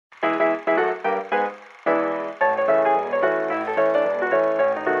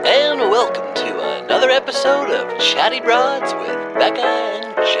episode of Chatty Broads with Becca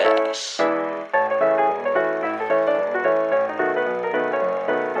and Jess.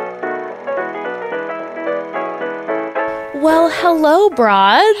 Well, hello,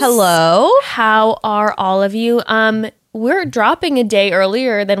 broads. Hello. How are all of you? We're dropping a day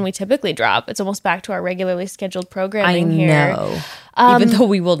earlier than we typically drop. It's almost back to our regularly scheduled programming here. Even though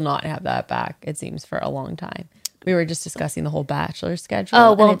we will not have that back, it seems, for a long time. We were just discussing the whole Bachelor schedule.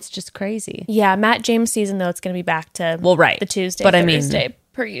 Oh, well, and it's just crazy. Yeah, Matt James season, though, it's going to be back to the Tuesday, but Thursday,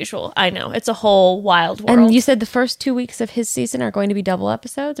 per usual. I know. It's a whole wild world. And you said the first 2 weeks of his season are going to be double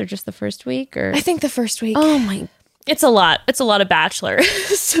episodes, or just the first week? Or I think the first week. Oh, my. It's a lot. It's a lot of Bachelor.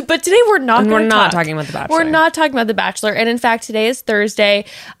 But today we're not talking about the Bachelor. We're not talking about the Bachelor. And in fact, today is Thursday,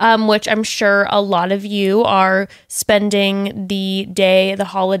 which I'm sure a lot of you are spending the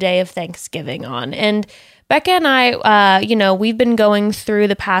holiday of Thanksgiving on. And Becca and I, we've been going through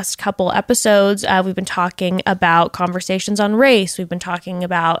the past couple episodes. We've been talking about conversations on race. We've been talking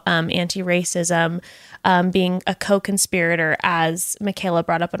about anti-racism, being a co-conspirator, as Michaela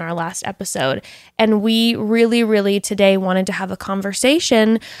brought up in our last episode. And we really, really today wanted to have a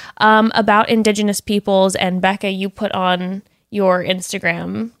conversation about Indigenous peoples. And Becca, you put on your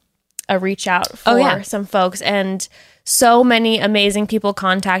Instagram a reach out for some folks. And so many amazing people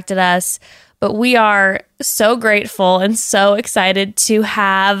contacted us. But we are so grateful and so excited to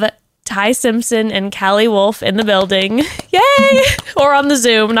have Ty Simpson and Cali Wolf in the building. Yay! Or on the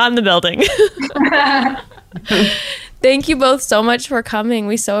Zoom, not in the building. Thank you both so much for coming.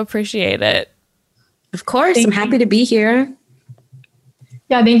 We so appreciate it. Of course. I'm happy to be here.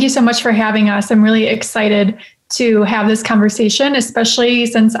 Yeah, thank you so much for having us. I'm really excited to have this conversation, especially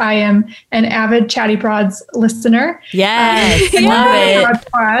since I am an avid Chatty Broads listener. Yes, love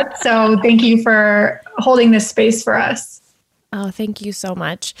it. So thank you for holding this space for us. Oh, thank you so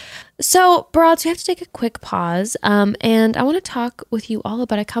much. So, broads, we have to take a quick pause, and I want to talk with you all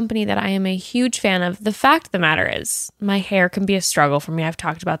about a company that I am a huge fan of. The fact of the matter is, my hair can be a struggle for me. I've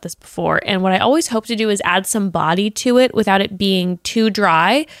talked about this before, and what I always hope to do is add some body to it without it being too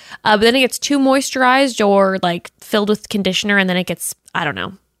dry, but then it gets too moisturized or like filled with conditioner, and then it gets, I don't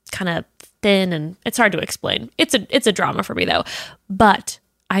know, kind of thin, and it's hard to explain. It's a drama for me, though. But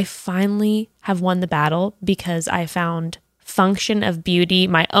I finally have won the battle because I found Function of Beauty,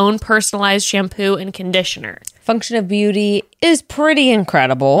 my own personalized shampoo and conditioner. Function of Beauty is pretty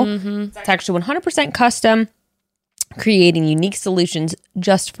incredible. Mm-hmm. It's actually 100% custom, creating unique solutions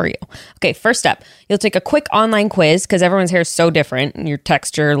just for you. Okay, first up, you'll take a quick online quiz because everyone's hair is so different. Your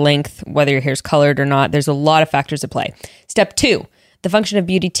texture, length, whether your hair's colored or not, there's a lot of factors at play. Step 2. The Function of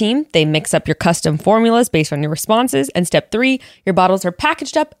Beauty team, they mix up your custom formulas based on your responses. And step 3, your bottles are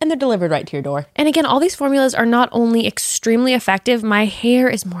packaged up and they're delivered right to your door. And again, all these formulas are not only extremely effective, my hair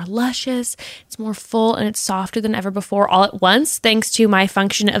is more luscious, it's more full, and it's softer than ever before all at once, thanks to my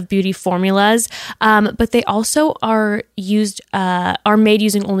Function of Beauty formulas. But they also are made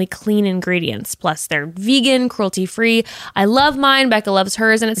using only clean ingredients. Plus, they're vegan, cruelty-free. I love mine, Becca loves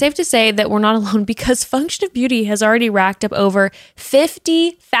hers, and it's safe to say that we're not alone because Function of Beauty has already racked up over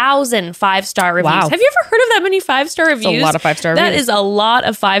 50,000 5-star reviews. Wow. Have you ever heard of that many 5-star reviews? That's a lot of 5-star reviews. That is a lot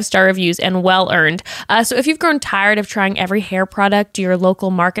of 5-star reviews and well earned. So if you've grown tired of trying every hair product your local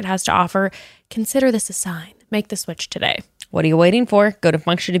market has to offer, consider this a sign. Make the switch today. What are you waiting for? Go to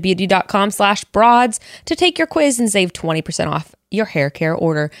functionofbeauty.com/broads to take your quiz and save 20% off your hair care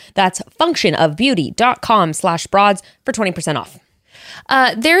order. That's functionofbeauty.com/broads for 20% off.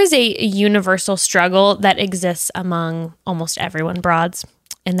 There is a universal struggle that exists among almost everyone, broads,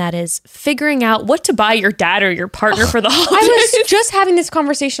 and that is figuring out what to buy your dad or your partner for the holidays. I was just having this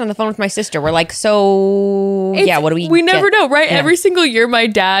conversation on the phone with my sister. We're like, what do we We never know, right? Yeah. Every single year,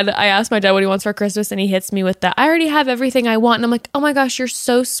 I ask my dad what he wants for Christmas, and he hits me with the, I already have everything I want. And I'm like, oh my gosh, you're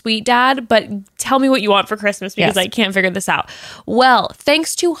so sweet, Dad, but tell me what you want for Christmas because I can't figure this out. Well,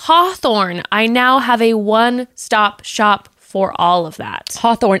 thanks to Hawthorne, I now have a one-stop shop for all of that.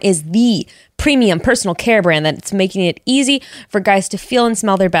 Hawthorne is the premium personal care brand that's making it easy for guys to feel and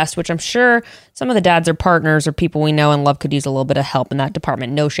smell their best, which I'm sure some of the dads or partners or people we know and love could use a little bit of help in that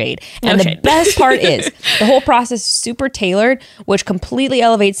department. No shade. And the best part is the whole process is super tailored, which completely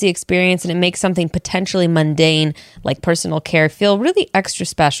elevates the experience, and it makes something potentially mundane like personal care feel really extra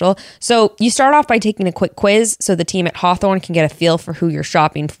special. So you start off by taking a quick quiz so the team at Hawthorne can get a feel for who you're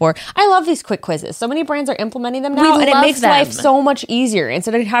shopping for. I love these quick quizzes. So many brands are implementing them now, and it makes life so much easier.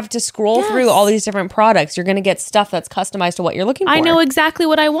 Instead of having to scroll through all these different products, you're going to get stuff that's customized to what you're looking for. I know exactly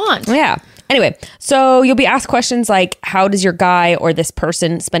what I want. Yeah. Anyway, so you'll be asked questions like, how does your guy or this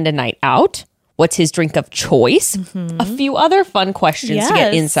person spend a night out? What's his drink of choice? A few other fun questions to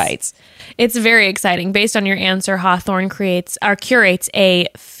get insights. It's very exciting. Based on your answer, Hawthorne curates a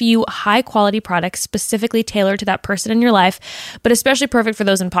few high-quality products specifically tailored to that person in your life, but especially perfect for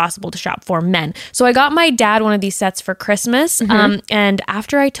those impossible to shop for men. So I got my dad one of these sets for Christmas, and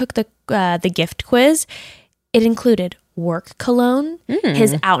after I took the gift quiz, it included work cologne,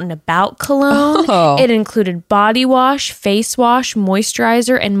 his out and about cologne. It included body wash, face wash,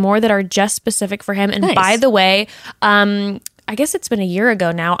 moisturizer, and more that are just specific for him. And by the way, I guess it's been a year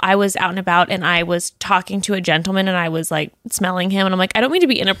ago now, I was out and about and I was talking to a gentleman and I was like smelling him and I'm like, I don't mean to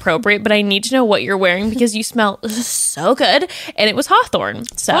be inappropriate, but I need to know what you're wearing because you smell so good. And it was Hawthorne.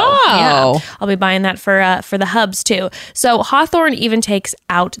 So yeah, I'll be buying that for the hubs too. So Hawthorne even takes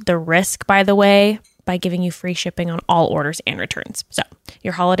out the risk, by the way, by giving you free shipping on all orders and returns. So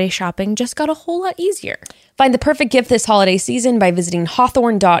your holiday shopping just got a whole lot easier. Find the perfect gift this holiday season by visiting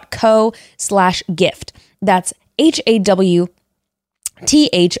hawthorne.co/gift. That's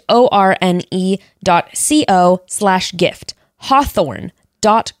HAWTHORNE.co/gift.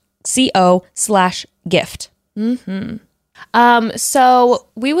 Hawthorne.co/gift. So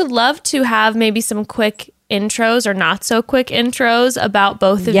we would love to have maybe some quick intros or not so quick intros about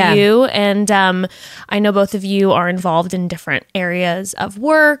both of you. And I know both of you are involved in different areas of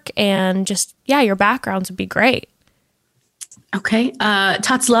work and just, your backgrounds would be great. Okay.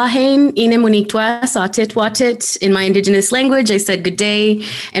 Tatslahain Inemuniktwa Satit Watit. In my Indigenous language, I said good day,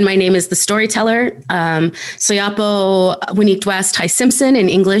 and my name is the storyteller. Soyapo Winiktwas Ty Simpson. In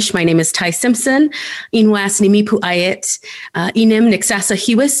English, my name is Ty Simpson. Inwas Nimipu Ayet. Inem Nixasa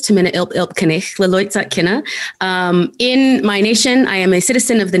Hiwis Timina Ilp Ilp Kanich Leloitzat Kina. In my nation, I am a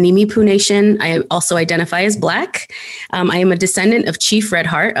citizen of the Nimipu Nation. I also identify as Black. I am a descendant of Chief Red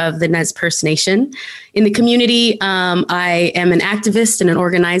Heart of the Nez Perce Nation. In the community, I am an activist and an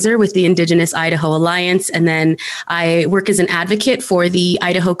organizer with the Indigenous Idaho Alliance, and then I work as an advocate for the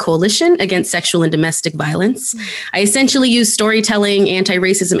Idaho Coalition Against Sexual and Domestic Violence. I essentially use storytelling,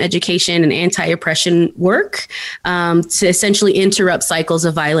 anti-racism education, and anti-oppression work to essentially interrupt cycles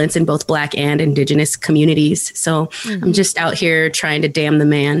of violence in both Black and Indigenous communities. So I'm just out here trying to damn the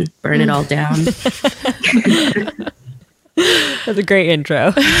man, burn it all down. That's a great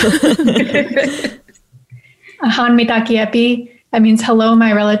intro. Han Mitakiepi. That means hello,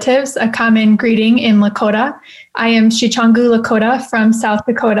 my relatives, a common greeting in Lakota. I am Shichangu Lakota from South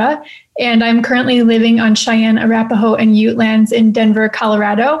Dakota, and I'm currently living on Cheyenne, Arapaho, and Ute lands in Denver,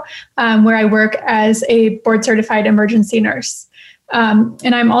 Colorado, where I work as a board-certified emergency nurse.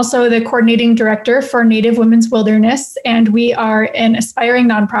 And I'm also the coordinating director for Native Women's Wilderness, and we are an aspiring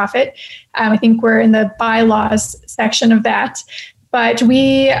nonprofit. I think we're in the bylaws section of that. But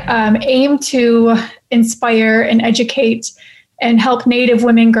we aim to inspire and educate and help Native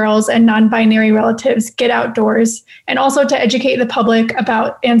women, girls, and non-binary relatives get outdoors, and also to educate the public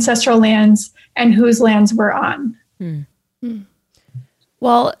about ancestral lands and whose lands we're on.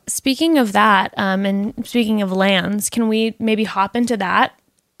 Well, speaking of that, and speaking of lands, can we maybe hop into that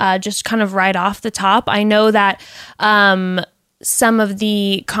just kind of right off the top? I know that some of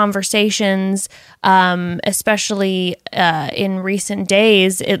the conversations, especially in recent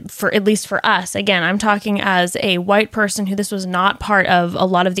days, at least for us, again, I'm talking as a white person who this was not part of a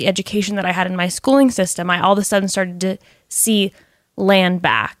lot of the education that I had in my schooling system. I all of a sudden started to see land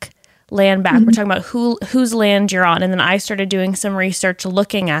back. We're talking about whose land you're on. And then I started doing some research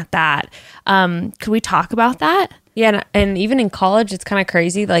looking at that. Could we talk about that? Yeah. And even in college, it's kind of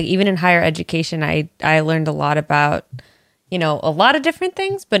crazy. Like even in higher education, I learned a lot about, a lot of different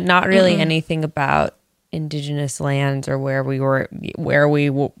things, but not really anything about Indigenous lands or what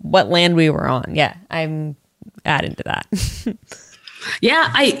land we were on. Yeah. I'm adding to that.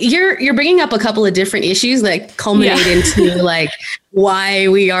 Yeah, you're bringing up a couple of different issues that culminate into like why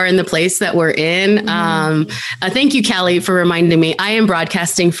we are in the place that we're in. Thank you, Cali, for reminding me. I am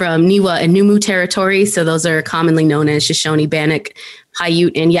broadcasting from Niwa and Numu territory. So those are commonly known as Shoshone, Bannock,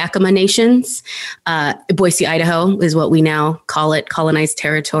 Paiute, and Yakima nations. Boise, Idaho is what we now call it, colonized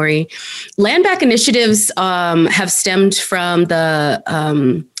territory. Land back initiatives have stemmed from the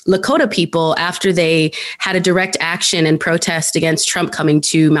Lakota people after they had a direct action and protest against Trump coming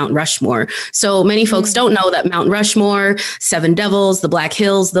to Mount Rushmore. So many folks don't know that Mount Rushmore, Seven Devils, the Black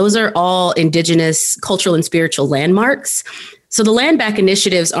Hills, those are all Indigenous cultural and spiritual landmarks. So the land back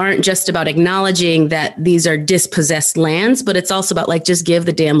initiatives aren't just about acknowledging that these are dispossessed lands, but it's also about like, just give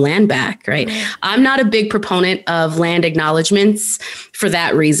the damn land back, right? Mm-hmm. I'm not a big proponent of land acknowledgements for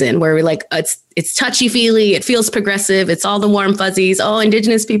that reason, where we're like, it's touchy-feely, it feels progressive, it's all the warm fuzzies. Oh,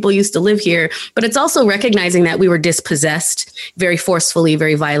 Indigenous people used to live here. But it's also recognizing that we were dispossessed very forcefully,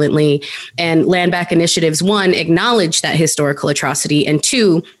 very violently. And land back initiatives, one, acknowledge that historical atrocity, and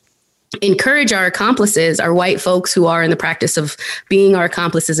two, encourage our accomplices, our white folks who are in the practice of being our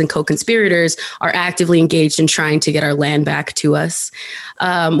accomplices and co-conspirators, are actively engaged in trying to get our land back to us.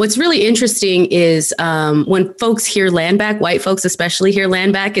 What's really interesting is when folks hear land back, white folks especially hear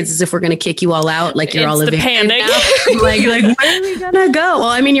land back, it's as if we're going to kick you all out, like you're all evicted now. like where are we gonna go? Well,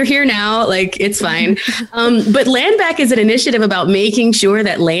 I mean, you're here now, like it's fine. But land back is an initiative about making sure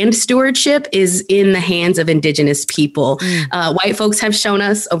that land stewardship is in the hands of Indigenous people. White folks have shown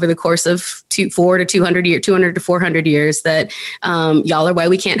us over the course of 200 to 400 years that y'all are why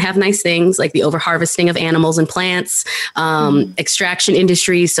we can't have nice things like the overharvesting of animals and plants, extraction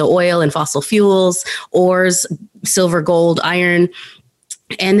industries, so oil and fossil fuels, ores, silver, gold, iron.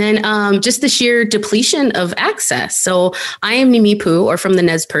 And then just the sheer depletion of access. So I am Nimipu, or from the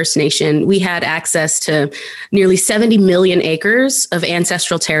Nez Perce Nation. We had access to nearly 70 million acres of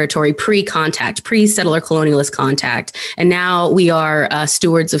ancestral territory pre-contact, pre-settler colonialist contact. And now we are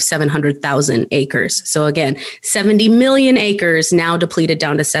stewards of 700,000 acres. So again, 70 million acres now depleted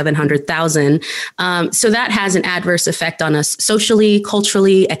down to 700,000. So that has an adverse effect on us socially,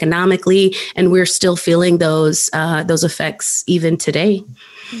 culturally, economically, and we're still feeling those effects even today.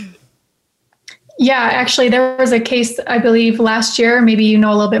 Yeah, actually, there was a case, I believe, last year, maybe you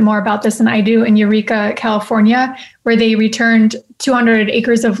know a little bit more about this than I do, in Eureka, California, where they returned 200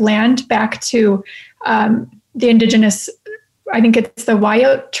 acres of land back to the Indigenous, I think it's the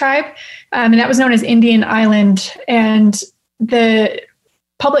Wyote tribe, and that was known as Indian Island. And the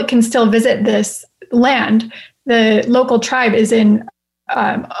public can still visit this land. The local tribe is in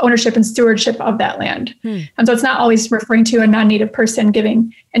ownership and stewardship of that land. And so it's not always referring to a non-native person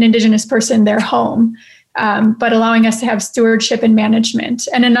giving an Indigenous person their home, but allowing us to have stewardship and management.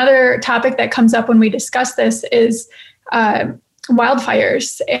 And another topic that comes up when we discuss this is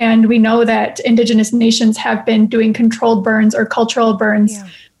wildfires. And we know that Indigenous nations have been doing controlled burns or cultural burns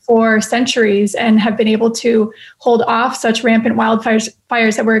for centuries and have been able to hold off such rampant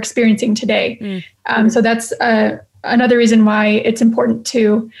wildfires that we're experiencing today. So that's another reason why it's important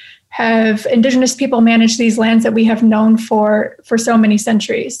to have Indigenous people manage these lands that we have known for so many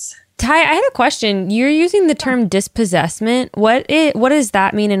centuries. Ty, I had a question. You're using the term dispossessment. What does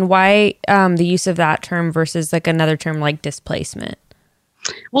that mean, and why the use of that term versus like another term like displacement?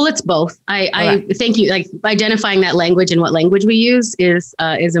 Well, it's both. I thank you. Like identifying that language and what language we use is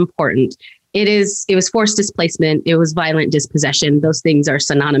important. It was forced displacement. It was violent dispossession. Those things are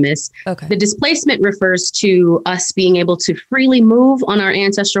synonymous. Okay. The displacement refers to us being able to freely move on our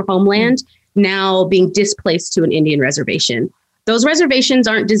ancestral homeland, now being displaced to an Indian reservation. Those reservations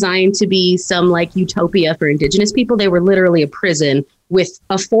aren't designed to be some like utopia for Indigenous people. They were literally a prison with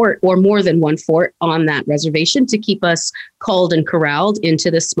a fort or more than one fort on that reservation to keep us culled and corralled into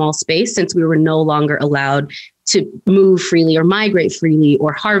this small space, since we were no longer allowed to move freely or migrate freely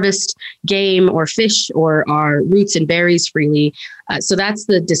or harvest game or fish or our roots and berries freely. So that's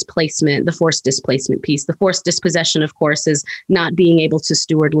the displacement, the forced displacement piece. The forced dispossession, of course, is not being able to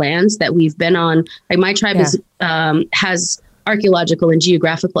steward lands that we've been on. Like my tribe has archaeological and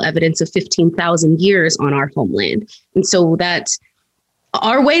geographical evidence of 15,000 years on our homeland. And so that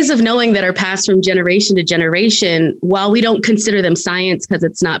our ways of knowing that are passed from generation to generation, while we don't consider them science because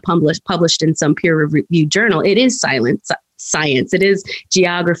it's not published in some peer-reviewed journal, it is science. It is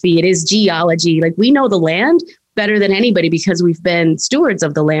geography. It is geology. Like we know the land better than anybody because we've been stewards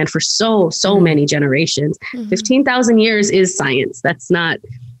of the land for so many generations. 15,000 years is science. That's not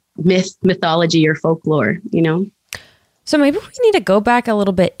mythology or folklore, you know? So maybe we need to go back a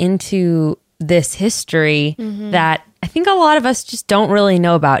little bit into this history that I think a lot of us just don't really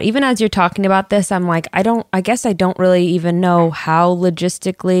know about. Even as you're talking about this, I'm like, I guess I don't really even know how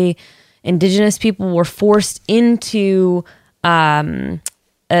logistically Indigenous people were forced into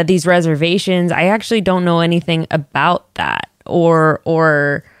these reservations. I actually don't know anything about that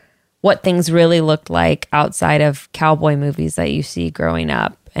or what things really looked like outside of cowboy movies that you see growing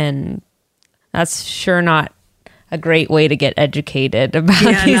up. And that's sure not a great way to get educated about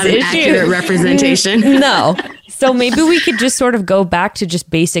these not issues. An accurate representation. No. So maybe we could just sort of go back to just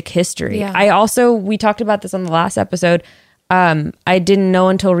basic history. Yeah. We talked about this on the last episode. I didn't know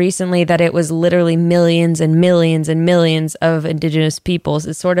until recently that it was literally millions and millions and millions of Indigenous peoples.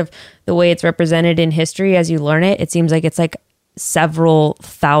 It's sort of the way it's represented in history as you learn it. It seems like it's like several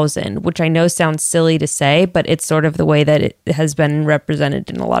thousand, which I know sounds silly to say, but it's sort of the way that it has been represented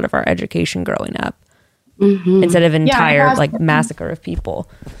in a lot of our education growing up. Instead of entire massacre of people.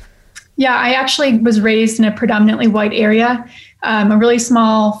 Yeah, I actually was raised in a predominantly white area, a really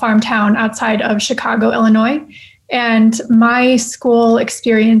small farm town outside of Chicago, Illinois. And my school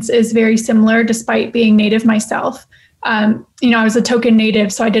experience is very similar despite being Native myself. I was a token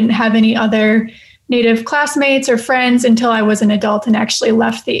Native, so I didn't have any other Native classmates or friends until I was an adult and actually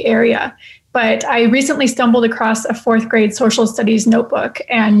left the area. But I recently stumbled across a 4th grade social studies notebook.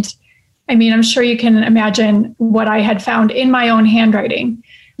 And I'm sure you can imagine what I had found in my own handwriting,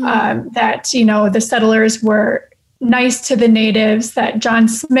 that, the settlers were nice to the natives, that John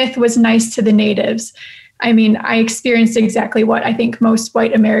Smith was nice to the natives. I experienced exactly what I think most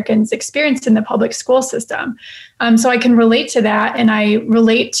white Americans experienced in the public school system. So I can relate to that. And I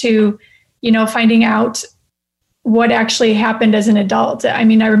relate to, finding out what actually happened as an adult. I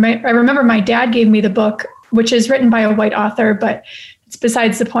remember my dad gave me the book, which is written by a white author, but it's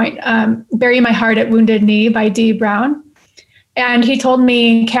besides the point. Bury My Heart at Wounded Knee by Dee Brown. And he told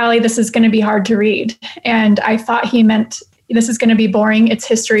me, Cali, this is going to be hard to read. And I thought he meant this is going to be boring. It's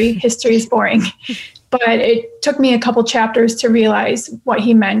history. History is boring. But it took me a couple chapters to realize what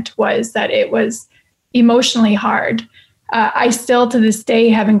he meant was that it was emotionally hard. I still to this day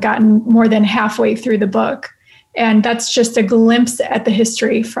haven't gotten more than halfway through the book. And that's just a glimpse at the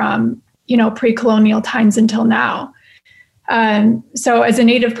history from, pre-colonial times until now. So as a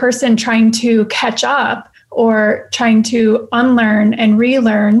Native person trying to catch up or trying to unlearn and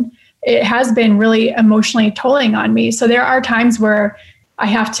relearn, it has been really emotionally tolling on me. So there are times where I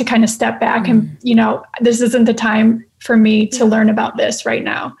have to kind of step back and, this isn't the time for me to learn about this right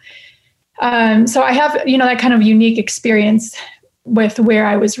now. So I have, that kind of unique experience with where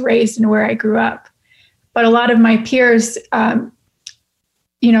I was raised and where I grew up. But a lot of my peers,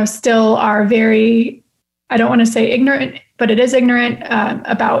 still are very, I don't want to say ignorant, but it is ignorant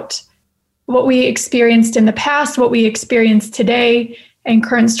about what we experienced in the past, what we experience today, and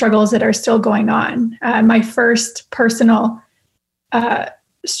current struggles that are still going on. My first personal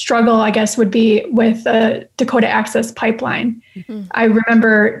struggle, I guess, would be with the Dakota Access Pipeline. I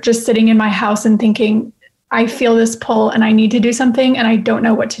remember just sitting in my house and thinking, I feel this pull and I need to do something and I don't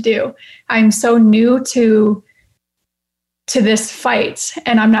know what to do. I'm so new to this fight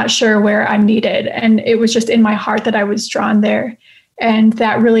and I'm not sure where I'm needed. And it was just in my heart that I was drawn there. And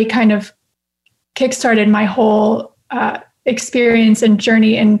that really kind of kickstarted my whole experience and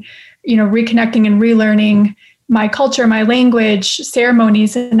journey and, reconnecting and relearning my culture, my language,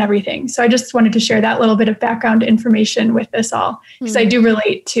 ceremonies, and everything. So I just wanted to share that little bit of background information with this all, because I do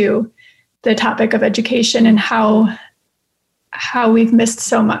relate to the topic of education and how we've missed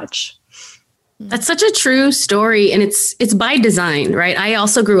so much. That's such a true story. And it's by design, right? I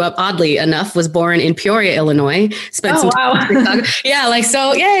also grew up, oddly enough, was born in Peoria, Illinois. Spent some time in Chicago. Yeah,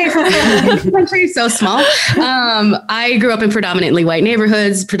 so yay. Country so small. I grew up in predominantly white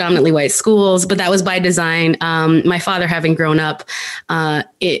neighborhoods, predominantly white schools, but that was by design. My father having grown up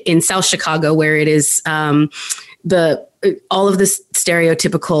in South Chicago, where it is all of this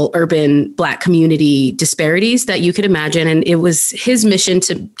stereotypical urban Black community disparities that you could imagine. And it was his mission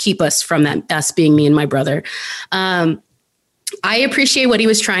to keep us from that, us being me and my brother. I appreciate what he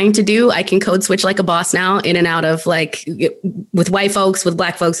was trying to do. I can code switch like a boss now, in and out of with white folks, with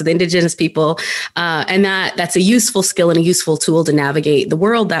Black folks, with Indigenous people. And that's a useful skill and a useful tool to navigate the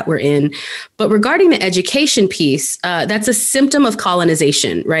world that we're in. But regarding the education piece, that's a symptom of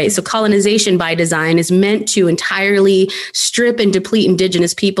colonization, right? So colonization by design is meant to entirely strip and deplete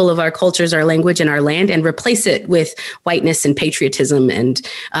Indigenous people of our cultures, our language, and our land, and replace it with whiteness and patriotism and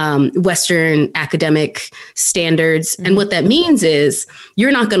Western academic standards. And what that means is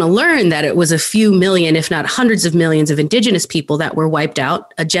you're not going to learn that it was a few million, if not hundreds of millions of Indigenous people that were wiped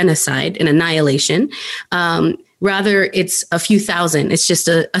out, a genocide, an annihilation. Rather, it's a few thousand. It's just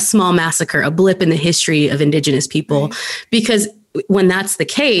a small massacre, a blip in the history of Indigenous people. Right. Because when that's the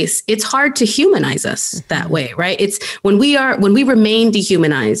case, it's hard to humanize us that way, right? It's when we remain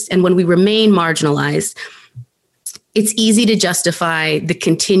dehumanized and when we remain marginalized, it's easy to justify the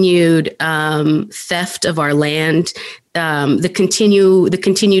continued theft of our land, the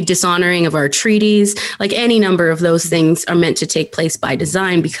continued dishonoring of our treaties. Like any number of those things are meant to take place by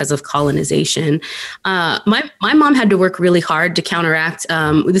design because of colonization. My mom had to work really hard to counteract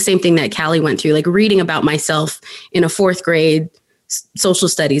the same thing that Cali went through, like reading about myself in a 4th grade social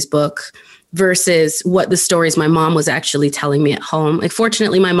studies book versus what the stories my mom was actually telling me at home. Like,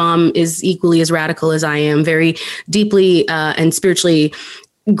 fortunately, my mom is equally as radical as I am, very deeply and spiritually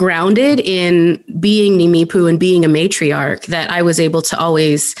grounded in being Nimipu and being a matriarch that I was able to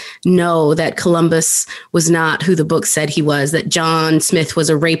always know that Columbus was not who the book said he was, that John Smith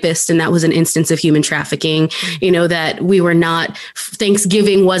was a rapist and that was an instance of human trafficking, you know, that we were not,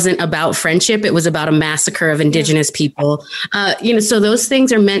 Thanksgiving wasn't about friendship. It was about a massacre of Indigenous people. You know, so those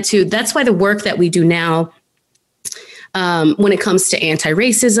things are meant to, that's why the work that we do now, when it comes to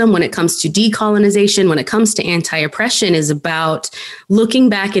anti-racism, when it comes to decolonization, when it comes to anti-oppression, is about looking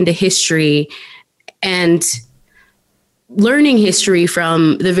back into history and learning history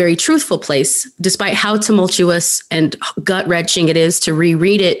from the very truthful place, despite how tumultuous and gut-wrenching it is to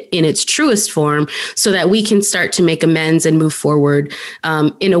reread it in its truest form, so that we can start to make amends and move forward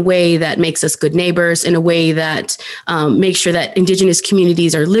in a way that makes us good neighbors, in a way that makes sure that Indigenous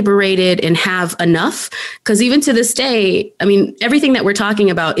communities are liberated and have enough. Because even to this day, I mean, everything that we're talking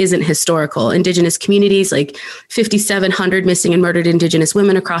about isn't historical. Indigenous communities, like 5,700 missing and murdered Indigenous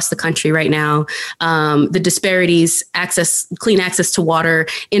women across the country right now, the disparities, clean access to water,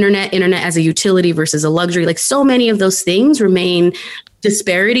 internet as a utility versus a luxury. Like, so many of those things remain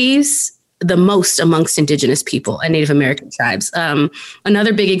disparities the most amongst Indigenous people and Native American tribes.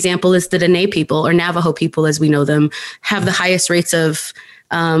 Another big example is the Dene people, or Navajo people as we know them, have the highest rates of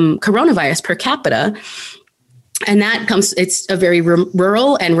coronavirus per capita. And that comes, it's a very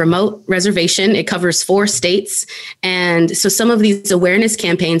rural and remote reservation. It covers 4 states. And so some of these awareness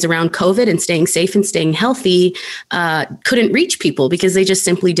campaigns around COVID and staying safe and staying healthy couldn't reach people because they just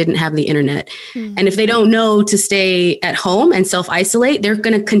simply didn't have the internet. And if they don't know to stay at home and self-isolate, they're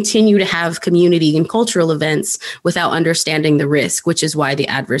going to continue to have community and cultural events without understanding the risk, which is why the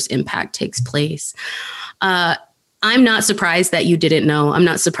adverse impact takes place. I'm not surprised that you didn't know. I'm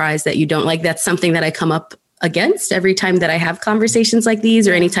not surprised that you don't. Like, that's something that I come up against every time that I have conversations like these,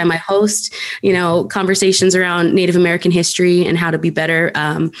 or anytime I host, you know, conversations around Native American history and how to be better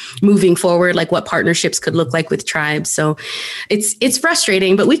moving forward, like what partnerships could look like with tribes. So it's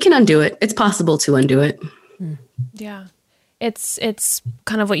frustrating, but we can undo it. It's possible to undo it. Yeah. It's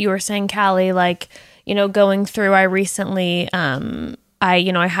kind of what you were saying, Cali, like, you know, going through, I recently, I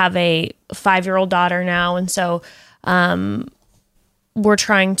have a 5-year-old daughter now. And so, we're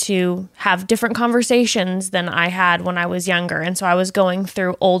trying to have different conversations than I had when I was younger. And so I was going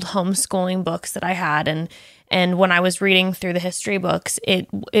through old homeschooling books that I had. And when I was reading through the history books, it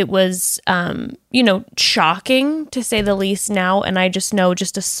was, shocking to say the least now. And I just know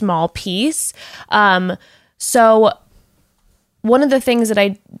just a small piece. So one of the things that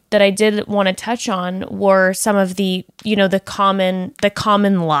I did want to touch on were some of the, you know, the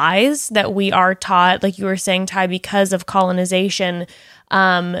common lies that we are taught, like you were saying, Ty, because of colonization,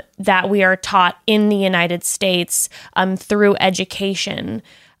 that we are taught in the United States through education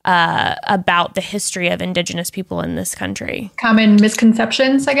about the history of Indigenous people in this country. Common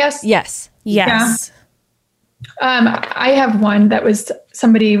misconceptions, I guess. Yes. Yeah. I have one that was,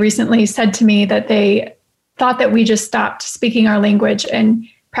 somebody recently said to me that they thought that we just stopped speaking our language and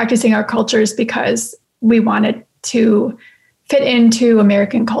practicing our cultures because we wanted to fit into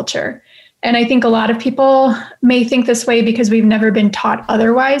American culture. And I think a lot of people may think this way because we've never been taught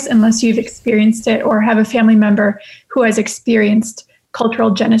otherwise, unless you've experienced it or have a family member who has experienced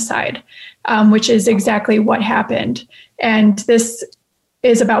cultural genocide, which is exactly what happened. And this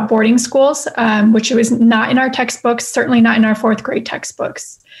is about boarding schools, which was not in our textbooks, certainly not in our 4th grade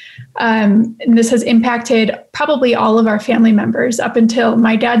textbooks. And this has impacted probably all of our family members up until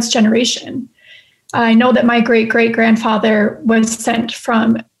my dad's generation. I know that my great-great-grandfather was sent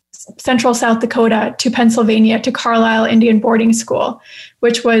from central South Dakota to Pennsylvania to Carlisle Indian Boarding School,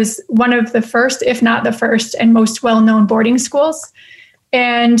 which was one of the first, if not the first, and most well-known boarding schools.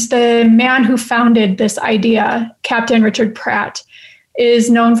 And the man who founded this idea, Captain Richard Pratt, is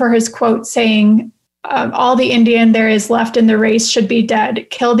known for his quote saying, all the Indian there is left in the race should be dead.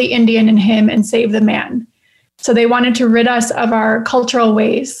 Kill the Indian in him and save the man. So they wanted to rid us of our cultural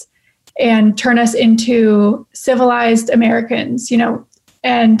ways and turn us into civilized Americans, you know.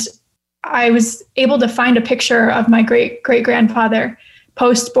 And I was able to find a picture of my great-great-grandfather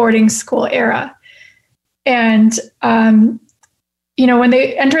post-boarding school era. And, when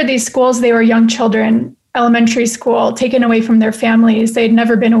they entered these schools, they were young children, elementary school, taken away from their families. They'd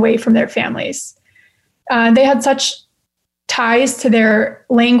never been away from their families. They had such ties to their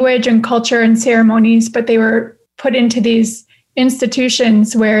language and culture and ceremonies, but they were put into these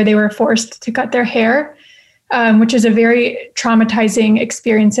institutions where they were forced to cut their hair, which is a very traumatizing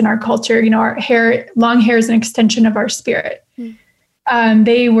experience in our culture. You know, our hair, long hair is an extension of our spirit.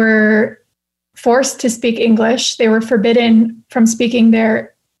 They were forced to speak English. They were forbidden from speaking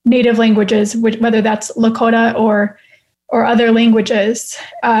their native languages, whether that's Lakota or or other languages,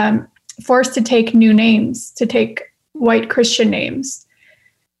 forced to take new names, to take white Christian names.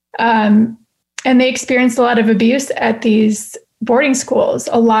 And they experienced a lot of abuse at these boarding schools.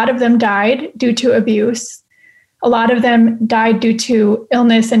 A lot of them died due to abuse. A lot of them died due to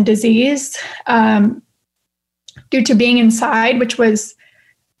illness and disease, due to being inside, which was,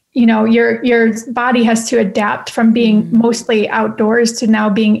 your body has to adapt from being mostly outdoors to now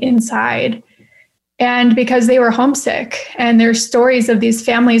being inside. And because they were homesick, and there's stories of these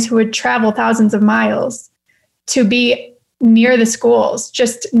families who would travel thousands of miles to be near the schools,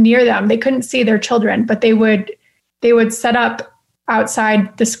 just near them. They couldn't see their children, but they would set up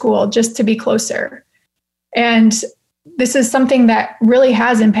outside the school just to be closer. And this is something that really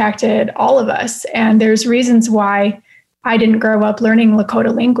has impacted all of us. And there's reasons why I didn't grow up learning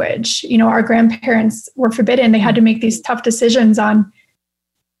Lakota language. Our grandparents were forbidden. They had to make these tough decisions on,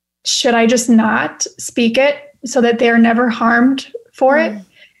 should I just not speak it so that they're never harmed for it?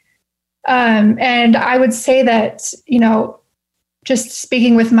 And I would say that, just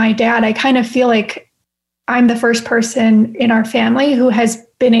speaking with my dad, I kind of feel like I'm the first person in our family who has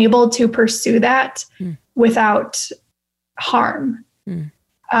been able to pursue that without harm.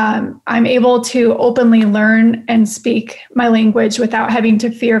 I'm able to openly learn and speak my language without having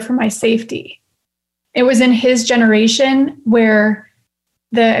to fear for my safety. It was in his generation where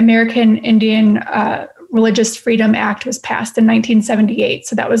the American Indian Religious Freedom Act was passed in 1978.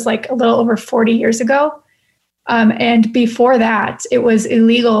 So that was like a little over 40 years ago. And before that, it was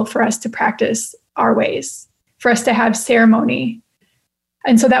illegal for us to practice our ways, for us to have ceremony.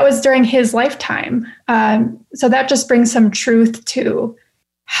 And so that was during his lifetime. So that just brings some truth to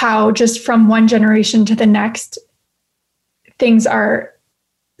how just from one generation to the next, things are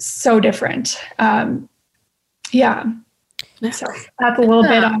so different. Yeah. So that's a little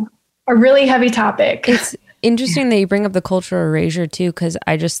bit on a really heavy topic. It's interesting that you bring up the cultural erasure too, because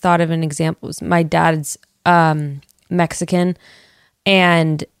I just thought of an example. My dad's Mexican,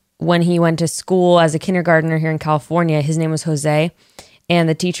 and when he went to school as a kindergartner here in California, his name was Jose, and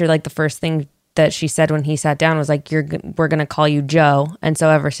the teacher, like the first thing that she said when he sat down was like, we're going to call you Joe. And so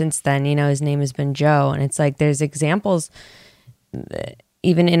ever since then, his name has been Joe. And it's like, there's examples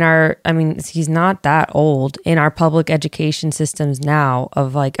even in he's not that old, in our public education systems now,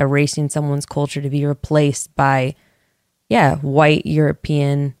 of like erasing someone's culture to be replaced by, white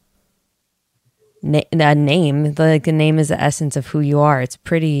European a name. Like the name is the essence of who you are. It's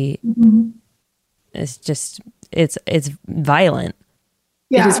pretty, it's just, it's violent.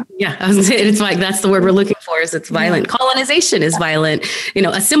 Yeah. I was gonna say, it's like, that's the word we're looking for, is it's violent. Colonization is violent.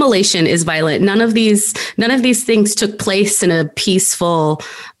 Assimilation is violent. None of these things took place in a peaceful,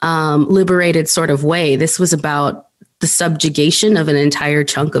 liberated sort of way. This was about the subjugation of an entire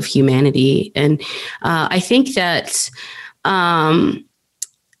chunk of humanity. And I think that,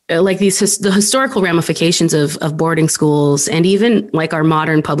 like the historical ramifications of boarding schools and even like our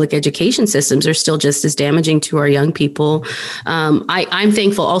modern public education systems are still just as damaging to our young people. I'm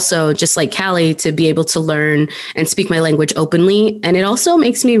thankful also, just like Cali, to be able to learn and speak my language openly. And it also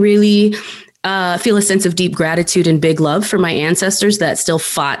makes me really feel a sense of deep gratitude and big love for my ancestors that still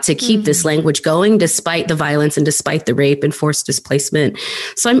fought to keep this language going, despite the violence and despite the rape and forced displacement.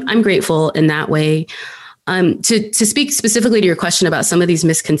 So I'm grateful in that way. To speak specifically to your question about some of these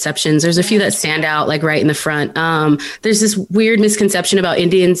misconceptions, there's a few that stand out, like right in the front. There's this weird misconception about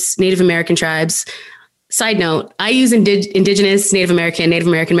Indians, Native American tribes. Side note, I use Indigenous, Native American,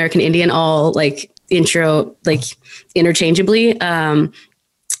 American Indian, all like interchangeably.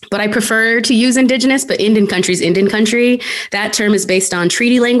 But I prefer to use Indigenous, but Indian country's Indian country. That term is based on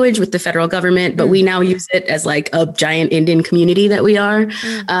treaty language with the federal government, but we now use it as like a giant Indian community that we are.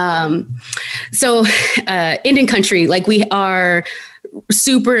 So Indian country, like we are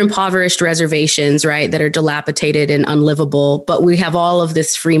super impoverished reservations, right, that are dilapidated and unlivable, but we have all of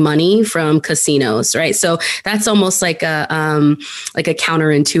this free money from casinos, right? So that's almost like a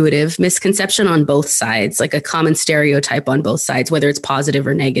counterintuitive misconception on both sides, like a common stereotype on both sides, whether it's positive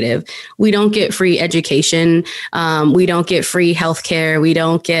or negative. We don't get free education. We don't get free healthcare. We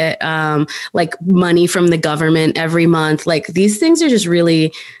don't get like money from the government every month. Like these things are just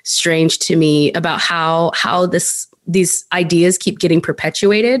really strange to me about how these ideas keep getting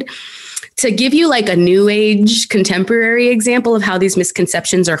perpetuated. to give you like a new age contemporary example of how these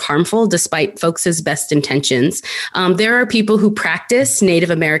misconceptions are harmful despite folks' best intentions, there are people who practice Native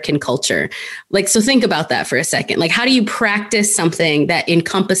American culture. Like, so think about that for a second. Like, how do you practice something that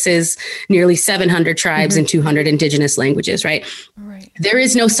encompasses nearly 700 tribes and 200 indigenous languages, right? There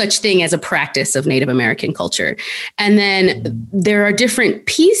is no such thing as a practice of Native American culture. And then there are different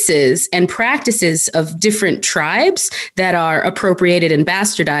pieces and practices of different tribes that are appropriated and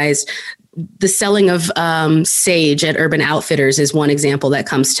bastardized. The selling of sage at Urban Outfitters is one example that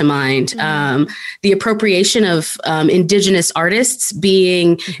comes to mind. The appropriation of indigenous artists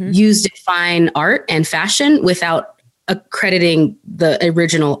being used in fine art and fashion without accrediting the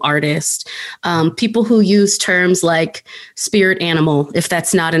original artist. People who use terms like spirit animal, if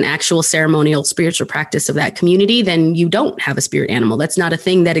that's not an actual ceremonial spiritual practice of that community, then you don't have a spirit animal. That's not a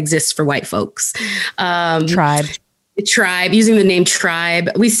thing that exists for white folks. Tribe, using the name tribe.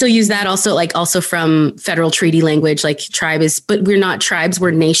 We still use that also from federal treaty language, like tribe is, but we're not tribes,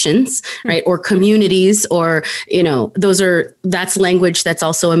 we're nations, right? Or communities, or, that's language that's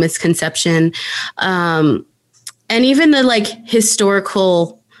also a misconception. And even the like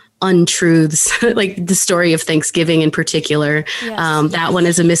historical untruths, like the story of Thanksgiving in particular. That one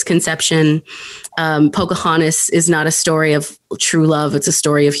is a misconception. Pocahontas is not a story of true love. It's a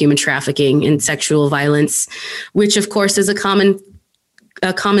story of human trafficking and sexual violence, which of course is a common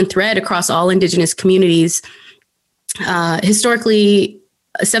thread across all indigenous communities. Historically,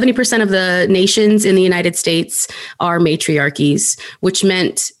 70% of the nations in the United States are matriarchies, which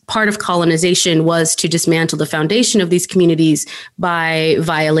meant part of colonization was to dismantle the foundation of these communities by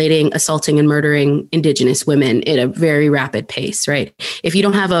violating, assaulting, and murdering indigenous women at a very rapid pace, right? If you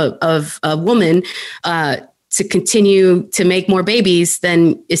don't have a woman to continue to make more babies,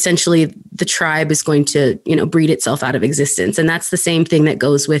 then essentially the tribe is going to, breed itself out of existence. And that's the same thing that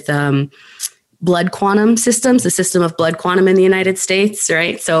goes with blood quantum systems, the system of blood quantum in the United States,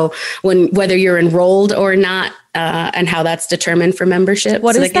 right? So whether you're enrolled or not, and how that's determined for membership.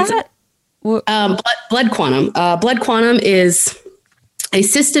 What is that? Blood quantum. Blood quantum is a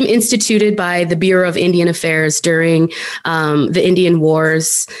system instituted by the Bureau of Indian Affairs during the Indian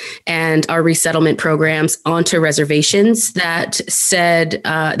Wars and our resettlement programs onto reservations that said,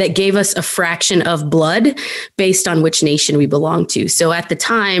 that gave us a fraction of blood based on which nation we belong to. So at the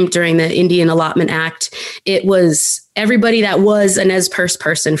time, during the Indian Allotment Act, it was everybody that was a Nez Perce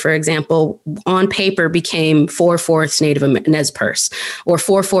person, for example, on paper became 4/4 Native Nez Perce, or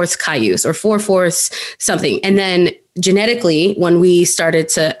 4/4 Cayuse, or 4/4 something. And then genetically, when we started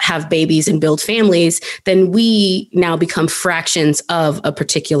to have babies and build families, then we now become fractions of a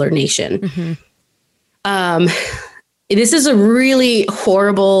particular nation. This is a really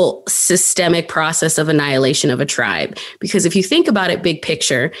horrible systemic process of annihilation of a tribe, because if you think about it big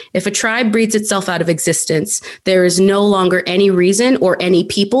picture, if a tribe breeds itself out of existence, there is no longer any reason or any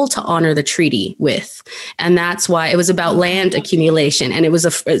people to honor the treaty with. And that's why it was about land accumulation, and it was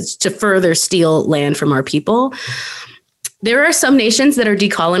to further steal land from our people. There are some nations that are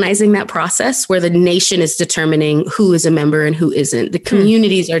decolonizing that process, where the nation is determining who is a member and who isn't. The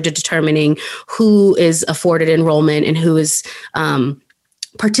communities are determining who is afforded enrollment and who is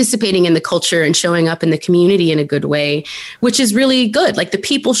participating in the culture and showing up in the community in a good way, which is really good. Like, the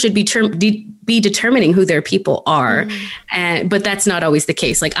people should be determining who their people are. But that's not always the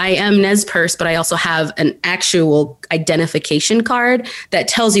case. Like, I am Nez Perce, but I also have an actual identification card that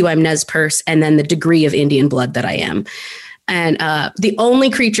tells you I'm Nez Perce and then the degree of Indian blood that I am. And the only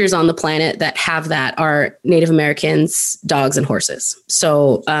creatures on the planet that have that are Native Americans, dogs, and horses.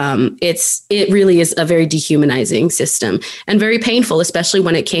 So it really is a very dehumanizing system, and very painful, especially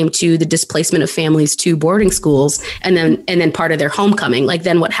when it came to the displacement of families to boarding schools, and then part of their homecoming. Like,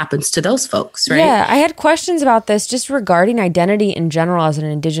 then what happens to those folks, right? Yeah, I had questions about this just regarding identity in general as an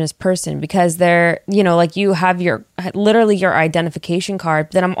Indigenous person, because they're, like, you have literally your identification card.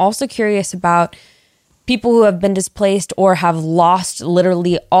 But then I'm also curious about people who have been displaced or have lost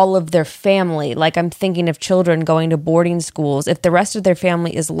literally all of their family. Like, I'm thinking of children going to boarding schools. If the rest of their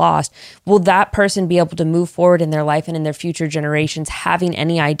family is lost, will that person be able to move forward in their life and in their future generations having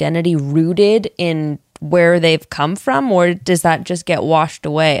any identity rooted in where they've come from? Or does that just get washed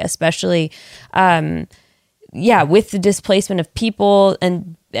away, especially, with the displacement of people is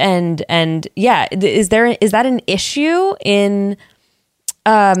that an issue in...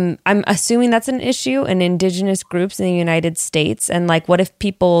 I'm assuming that's an issue in Indigenous groups in the United States. And like, what if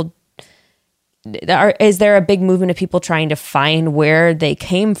is there a big movement of people trying to find where they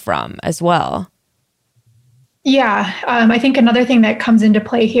came from as well? Yeah. I think another thing that comes into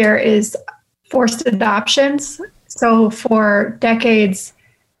play here is forced adoptions. So for decades,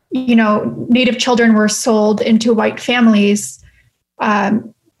 Native children were sold into white families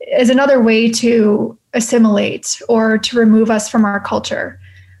as another way to assimilate or to remove us from our culture.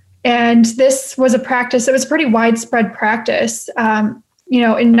 And this was a practice, it was a pretty widespread practice. In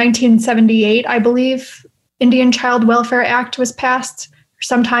 1978, I believe, Indian Child Welfare Act was passed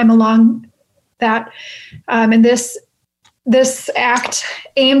sometime along that. And this act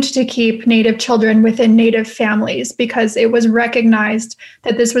aimed to keep Native children within Native families because it was recognized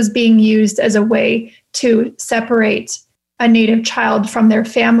that this was being used as a way to separate a Native child from their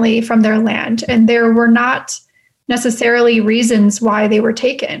family, from their land. And there were not necessarily reasons why they were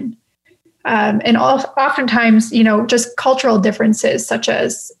taken. And oftentimes, just cultural differences such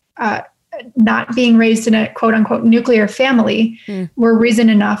as not being raised in a quote unquote nuclear family were reason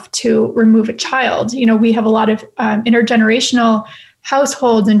enough to remove a child. We have a lot of intergenerational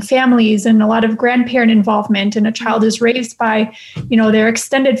households and families and a lot of grandparent involvement, and a child is raised by, their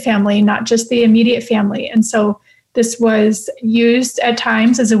extended family, not just the immediate family. And so this was used at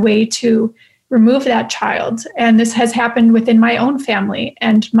times as a way to remove that child. And this has happened within my own family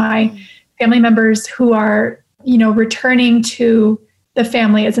and my family members who are, returning to the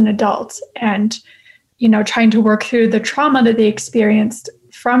family as an adult and, trying to work through the trauma that they experienced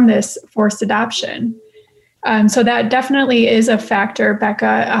from this forced adoption. So that definitely is a factor,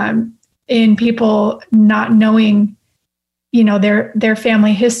 Becca, in people not knowing, their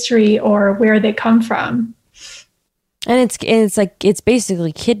family history or where they come from. And it's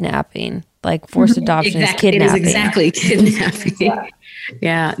basically kidnapping. Like forced adoption is kidnapping. It is exactly kidnapping.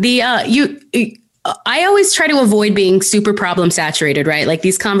 Yeah. I always try to avoid being super problem saturated, right? Like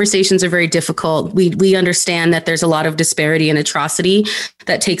these conversations are very difficult. We understand that there's a lot of disparity and atrocity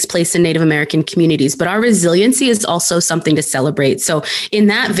that takes place in Native American communities, but our resiliency is also something to celebrate. So in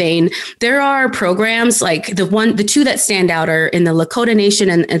that vein, there are programs like the two that stand out are in the Lakota Nation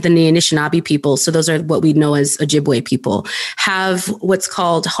and the Anishinaabe people. So those are what we know as Ojibwe people, have what's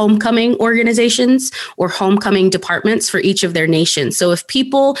called homecoming organizations or homecoming departments for each of their nations. So if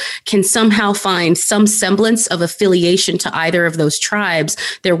people can somehow find some semblance of affiliation to either of those tribes,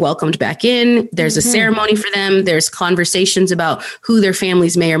 they're welcomed back in. There's a ceremony for them. There's conversations about who their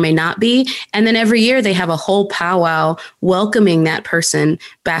families may or may not be. And then every year they have a whole powwow welcoming that person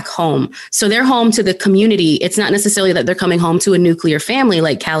back home. So they're home to the community. It's not necessarily that they're coming home to a nuclear family,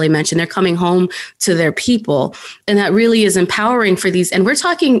 like Cali mentioned. They're coming home to their people. And that really is empowering for these. And we're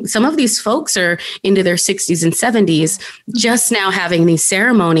talking, some of these folks are into their 60s and 70s, just now having these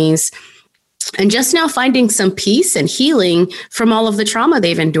ceremonies and just now finding some peace and healing from all of the trauma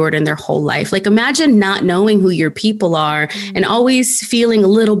they've endured in their whole life. Like imagine not knowing who your people are and always feeling a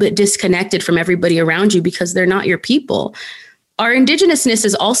little bit disconnected from everybody around you because they're not your people. Our indigenousness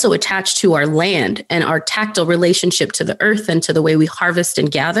is also attached to our land and our tactile relationship to the earth and to the way we harvest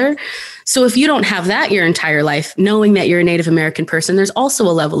and gather. So if you don't have that your entire life, knowing that you're a Native American person, there's also a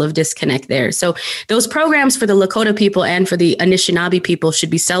level of disconnect there. So those programs for the Lakota people and for the Anishinaabe people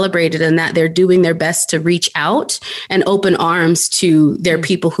should be celebrated in that they're doing their best to reach out and open arms to their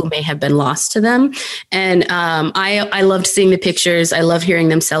people who may have been lost to them. And I loved seeing the pictures. I love hearing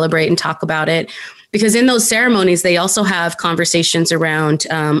them celebrate and talk about it. Because in those ceremonies, they also have conversations around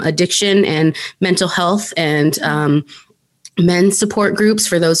addiction and mental health and men's support groups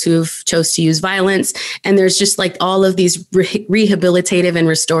for those who've chose to use violence. And there's just like all of these rehabilitative and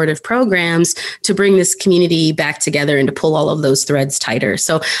restorative programs to bring this community back together and to pull all of those threads tighter.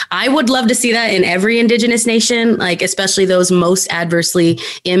 So I would love to see that in every Indigenous nation, like especially those most adversely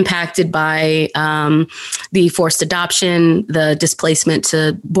impacted by the forced adoption, the displacement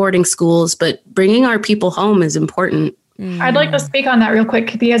to boarding schools, but bringing our people home is important. I'd like to speak on that real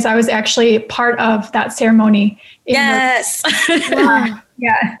quick because I was actually part of that ceremony. Yes.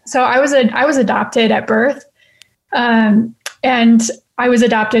 Yeah. So I was adopted at birth, and I was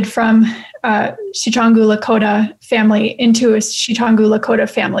adopted from Sicangu Lakota family into a Sicangu Lakota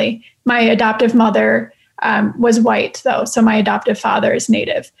family. My adoptive mother was white, though, so my adoptive father is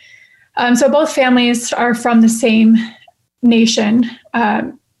Native. So both families are from the same nation.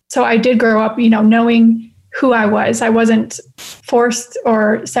 So I did grow up, knowing who I was. I wasn't forced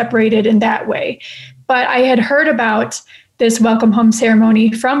or separated in that way. But I had heard about this welcome home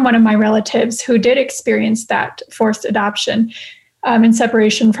ceremony from one of my relatives who did experience that forced adoption and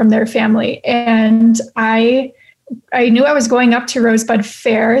separation from their family. And I knew I was going up to Rosebud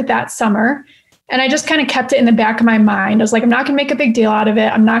Fair that summer. And I just kind of kept it in the back of my mind. I was like, I'm not going to make a big deal out of it.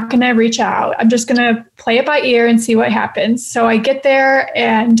 I'm not going to reach out. I'm just going to play it by ear and see what happens. So I get there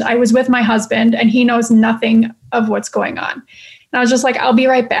and I was with my husband and he knows nothing of what's going on. And I was just like, I'll be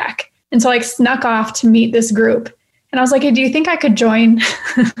right back. And so I snuck off to meet this group. And I was like, hey, do you think I could join?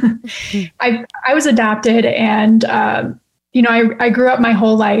 I was adopted, and I grew up my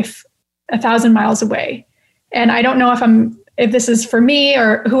whole life 1,000 miles away, and I don't know if this is for me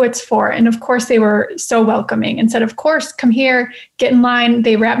or who it's for. And of course, they were so welcoming and said, of course, come here, get in line.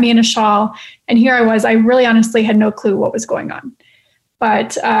 They wrapped me in a shawl. And here I was. I really honestly had no clue what was going on.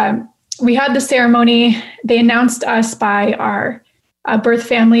 But we had the ceremony. They announced us by our birth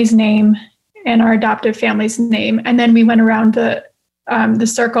family's name and our adoptive family's name. And then we went around the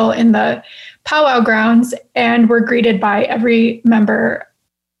circle in the powwow grounds and were greeted by every member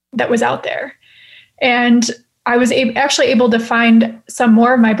that was out there. And I was actually able to find some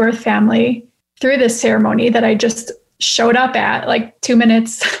more of my birth family through this ceremony that I just showed up at like 2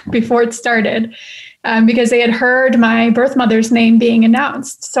 minutes before it started, because they had heard my birth mother's name being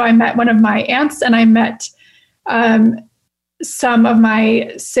announced. So I met one of my aunts, and I met some of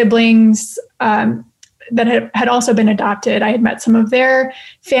my siblings that had also been adopted. I had met some of their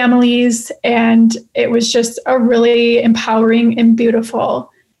families, and it was just a really empowering and beautiful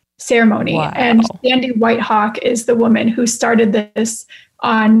ceremony. Wow. And Sandy Whitehawk is the woman who started this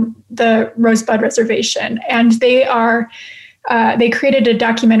on the Rosebud Reservation. And they created a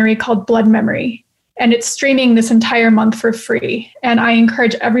documentary called Blood Memory, and it's streaming this entire month for free. And I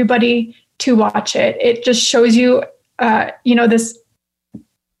encourage everybody to watch it. It just shows you, this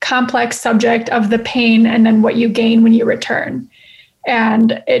complex subject of the pain and then what you gain when you return.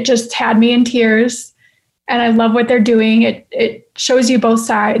 And it just had me in tears. And I love what they're doing. It shows you both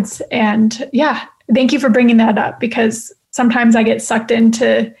sides. And yeah, thank you for bringing that up, because sometimes I get sucked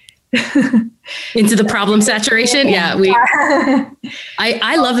into the problem saturation. Yeah,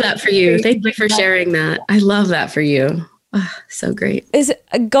 I love that for you. Thank you for sharing that. I love that for you. Oh, so great. Is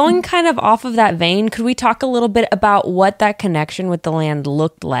going kind of off of that vein, could we talk a little bit about what that connection with the land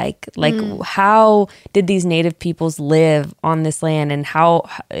looked like? Like, how did these Native peoples live on this land, and how,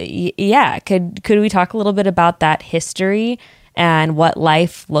 could we talk a little bit about that history and what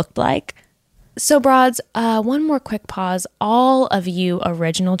life looked like? So Broads, one more quick pause. All of you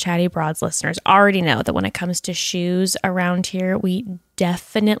original Chatty Broads listeners already know that when it comes to shoes around here, we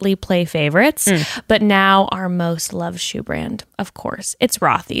definitely play favorites. But now our most loved shoe brand, of course, it's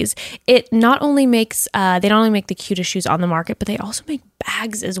Rothy's. It not only makes, they not only make the cutest shoes on the market, but they also make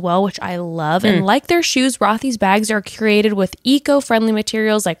bags as well, which I love. And like their shoes, Rothy's bags are created with eco-friendly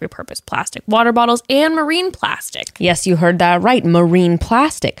materials like repurposed plastic water bottles and marine plastic. Yes, you heard that right. Marine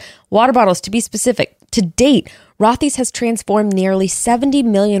plastic. Water bottles, to be specific. To date, Rothy's has transformed nearly 70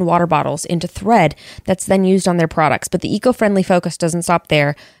 million water bottles into thread that's then used on their products. But the eco-friendly focus doesn't stop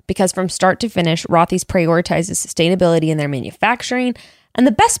there, because from start to finish, Rothy's prioritizes sustainability in their manufacturing. And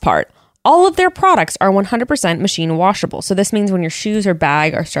the best part, all of their products are 100% machine washable. So this means when your shoes or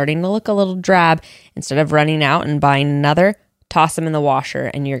bag are starting to look a little drab, instead of running out and buying another, toss them in the washer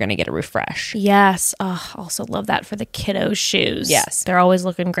and you're going to get a refresh. Yes. Oh, also love that for the kiddos' shoes. Yes. They're always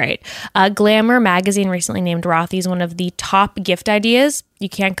looking great. Glamour magazine recently named Rothy's one of the top gift ideas you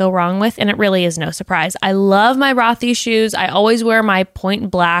can't go wrong with, and it really is no surprise. I love my Rothy's shoes. I always wear my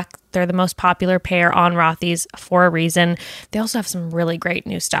point black. They're the most popular pair on Rothy's for a reason. They also have some really great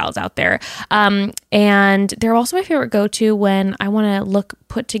new styles out there. And they're also my favorite go-to when I want to look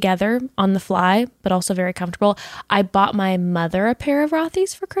put together on the fly, but also very comfortable. I bought my mother a pair of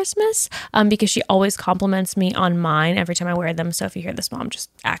Rothy's for Christmas because she always compliments me on mine every time I wear them. So if you hear this, Mom,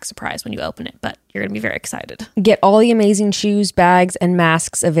 just act surprised when you open it, but you're going to be very excited. Get all the amazing shoes, bags, and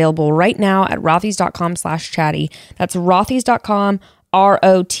masks available right now at rothys.com/chatty. That's rothys.com,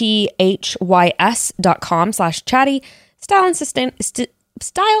 rothys.com/chatty.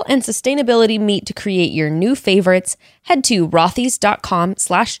 Style and sustainability meet to create your new favorites. Head to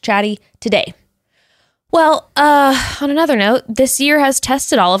rothys.com/chatty today. Well, on another note, this year has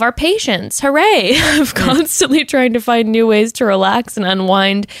tested all of our patience. Hooray! I'm constantly trying to find new ways to relax and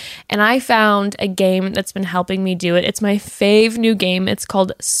unwind, and I found a game that's been helping me do it. It's my fave new game. It's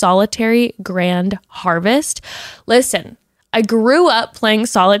called Solitary Grand Harvest. Listen, I grew up playing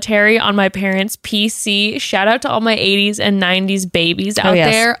solitary on my parents' PC. Shout out to all my 80s and 90s babies out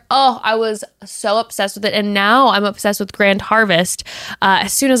there. Oh, I was so obsessed with it, and now I'm obsessed with Grand Harvest.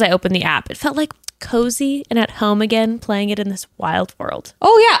 As soon as I opened the app, it felt like cozy and at home again, playing it in this wild world.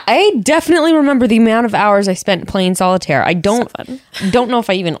 Oh yeah, I definitely remember the amount of hours I spent playing solitaire. I don't know if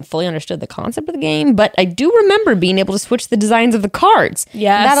I even fully understood the concept of the game, but I do remember being able to switch the designs of the cards.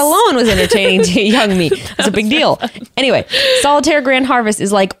 Yes. That alone was entertaining to young me. It's a big deal. Anyway, Solitaire Grand Harvest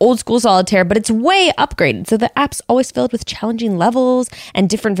is like old school solitaire, but it's way upgraded. So the app's always filled with challenging levels and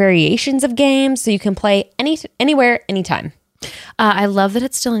different variations of games, so you can play anywhere, anytime. I love that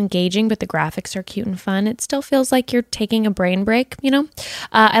it's still engaging, but the graphics are cute and fun. It still feels like you're taking a brain break, you know?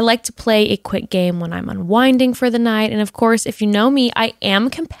 I like to play a quick game when I'm unwinding for the night. And of course, if you know me, I am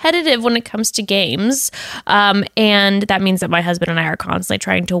competitive when it comes to games. And that means that my husband and I are constantly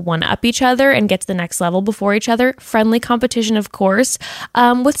trying to one-up each other and get to the next level before each other. Friendly competition, of course,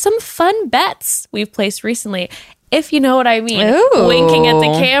 with some fun bets we've placed recently. If you know what I mean. Ooh. Winking at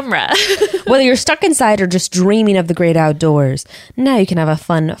the camera. Whether you're stuck inside or just dreaming of the great outdoors, now you can have a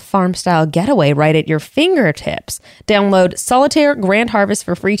fun farm-style getaway right at your fingertips. Download Solitaire Grand Harvest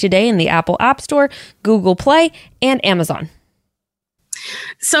for free today in the Apple App Store, Google Play, and Amazon.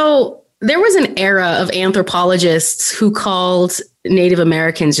 So there was an era of anthropologists who called Native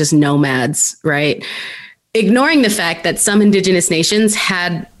Americans just nomads, right? Ignoring the fact that some indigenous nations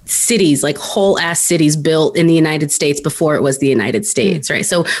had cities, like whole ass cities built in the United States before it was the United States, right?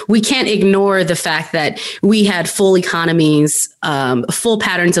 So we can't ignore the fact that we had full economies, full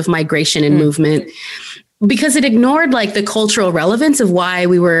patterns of migration and movement, because it ignored like the cultural relevance of why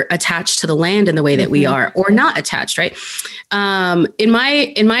we were attached to the land in the way that we are, or not attached, right? In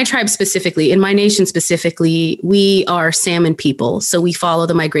my tribe specifically, in my nation specifically, we are salmon people. So we follow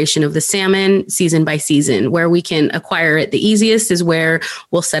the migration of the salmon season by season. Where we can acquire it the easiest is where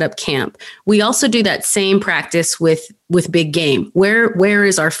we'll set up camp. We also do that same practice with big game. Where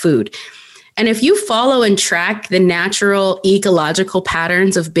is our food? And if you follow and track the natural ecological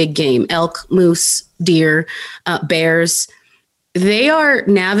patterns of big game, elk, moose, deer, bears, they are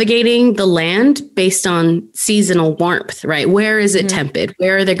navigating the land based on seasonal warmth, right? Where is it tepid?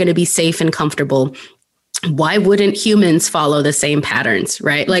 Where are they going to be safe and comfortable? Why wouldn't humans follow the same patterns,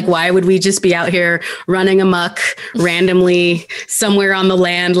 right? Like, why would we just be out here running amok randomly somewhere on the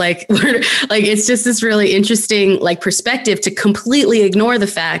land? Like, it's just this really interesting, like, perspective to completely ignore the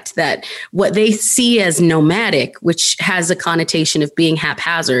fact that what they see as nomadic, which has a connotation of being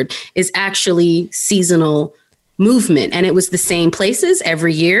haphazard, is actually seasonal movement. And it was the same places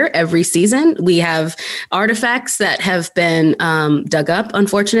every year, every season. We have artifacts that have been dug up,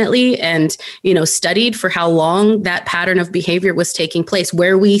 unfortunately, and, studied for how long that pattern of behavior was taking place.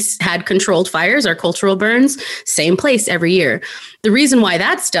 Where we had controlled fires, our cultural burns, same place every year. The reason why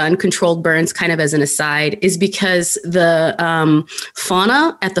that's done, controlled burns, kind of as an aside, is because the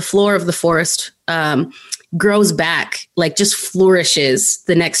fauna at the floor of the forest grows back, like just flourishes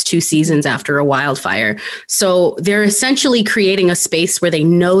the next 2 seasons after a wildfire. So they're essentially creating a space where they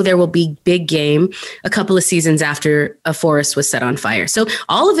know there will be big game a couple of seasons after a forest was set on fire. So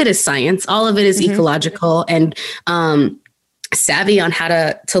all of it is science, all of it is ecological and savvy on how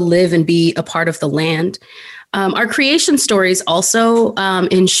to live and be a part of the land. Our creation stories also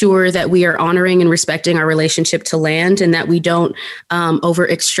ensure that we are honoring and respecting our relationship to land, and that we don't over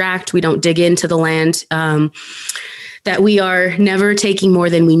extract, we don't dig into the land, that we are never taking more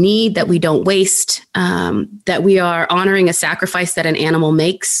than we need, that we don't waste, that we are honoring a sacrifice that an animal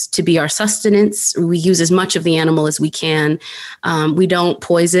makes to be our sustenance. We use as much of the animal as we can. We don't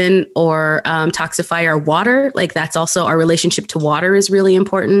poison or toxify our water. Like, that's also, our relationship to water is really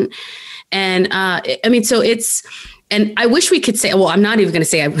important. And so it's, and I wish we could say, well, I'm not even going to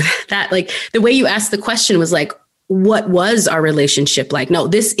say that, like, the way you asked the question was like, what was our relationship like? No,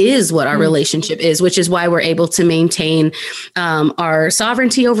 this is what our relationship is, which is why we're able to maintain our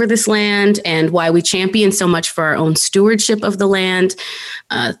sovereignty over this land, and why we champion so much for our own stewardship of the land.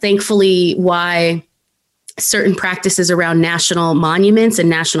 Thankfully, why certain practices around national monuments and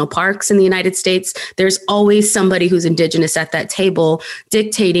national parks in the United States, there's always somebody who's indigenous at that table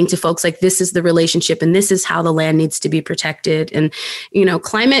dictating to folks, like, this is the relationship and this is how the land needs to be protected. And,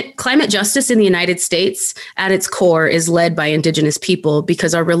 climate justice in the United States at its core is led by indigenous people,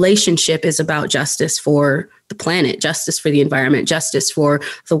 because our relationship is about justice for the planet, justice for the environment, justice for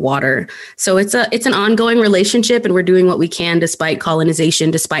the water. So it's an ongoing relationship, and we're doing what we can despite colonization,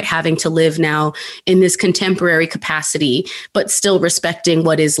 despite having to live now in this contemporary capacity, but still respecting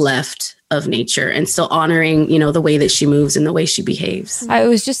what is left of nature and still honoring, the way that she moves and the way she behaves. I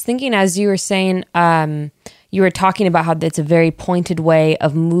was just thinking, as you were saying, you were talking about how it's a very pointed way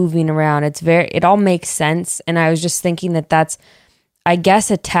of moving around. It all makes sense. And I was just thinking that that's, I guess,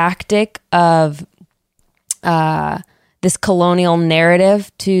 a tactic of this colonial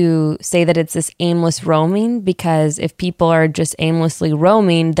narrative to say that it's this aimless roaming, because if people are just aimlessly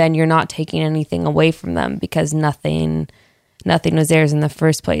roaming, then you're not taking anything away from them, because nothing was theirs in the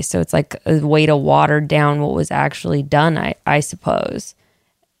first place. So it's like a way to water down what was actually done, I suppose.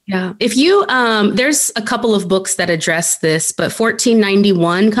 Yeah. If you, there's a couple of books that address this, but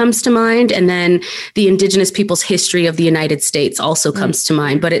 1491 comes to mind. And then the Indigenous Peoples' History of the United States also comes to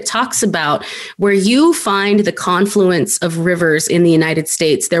mind. But it talks about where you find the confluence of rivers in the United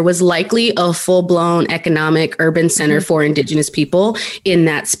States, there was likely a full-blown economic urban center for Indigenous people in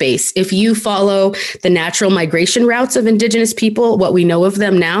that space. If you follow the natural migration routes of Indigenous people, what we know of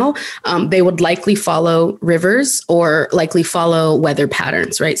them now, they would likely follow rivers or likely follow weather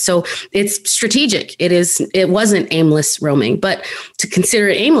patterns, right? So it's strategic. It wasn't aimless roaming, but to consider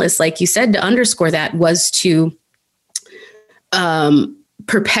it aimless, like you said, to underscore that was to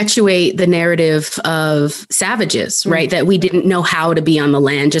perpetuate the narrative of savages, right? That we didn't know how to be on the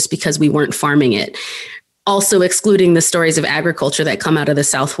land just because we weren't farming it. Also excluding the stories of agriculture that come out of the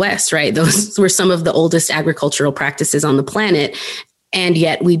Southwest, right? Those were some of the oldest agricultural practices on the planet. And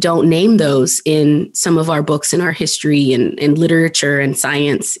yet we don't name those in some of our books in our history and literature and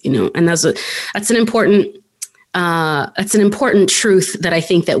science, and that's an important truth that I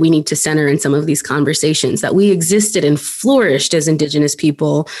think that we need to center in some of these conversations, that we existed and flourished as Indigenous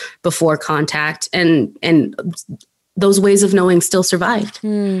people before contact, and those ways of knowing still survived.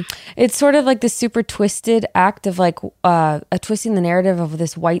 It's sort of like this super twisted act of like twisting the narrative of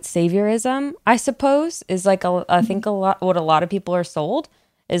this white saviorism, I suppose, is like I think what a lot of people are sold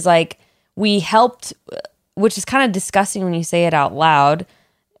is like we helped, which is kind of disgusting when you say it out loud.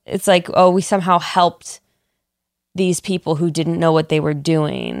 It's like, oh, we somehow helped these people who didn't know what they were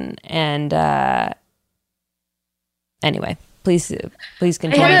doing. And anyway, please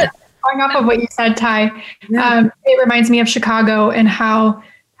continue. Going off of what you said, Ty, it reminds me of Chicago and how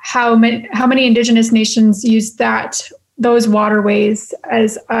many Indigenous nations use those waterways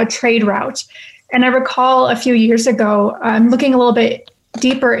as a trade route. And I recall a few years ago, looking a little bit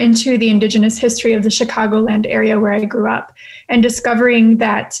deeper into the Indigenous history of the Chicagoland area where I grew up, and discovering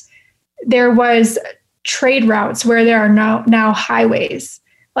that there was trade routes where there are now highways,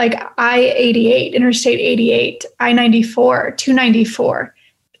 like I-88, Interstate 88, I-94, 294.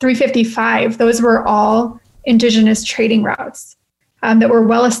 355, those were all Indigenous trading routes that were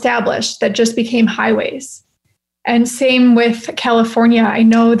well established that just became highways. And same with California. I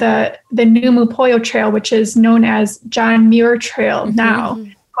know the new Mupoyo Trail, which is known as John Muir Trail now,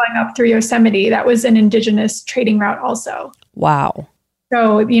 going up through Yosemite, that was an Indigenous trading route also. Wow.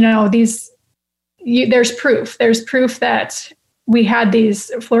 So, there's proof. There's proof that we had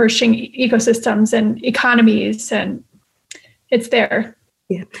these flourishing ecosystems and economies, and it's there.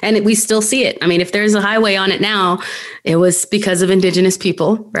 Yeah. And we still see it. I mean, if there's a highway on it now, it was because of Indigenous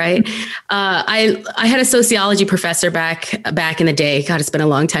people, right? I had a sociology professor back in the day. God, it's been a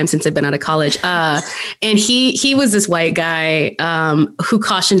long time since I've been out of college. And he was this white guy who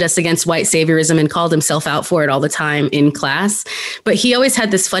cautioned us against white saviorism and called himself out for it all the time in class. But he always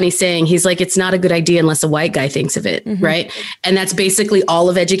had this funny saying. He's like, it's not a good idea unless a white guy thinks of it, right? And that's basically all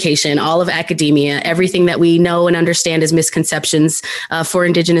of education, all of academia, everything that we know and understand as misconceptions for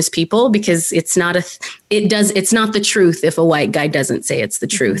Indigenous people, because it's not the truth if a white guy doesn't say it's the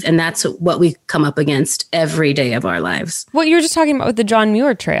truth. And that's what we come up against every day of our lives. What you were just talking about with the John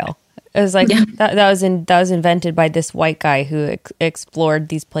Muir Trail. It was like that was invented by this white guy who explored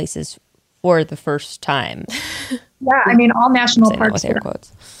these places for the first time. Yeah, I mean, all national parks. With air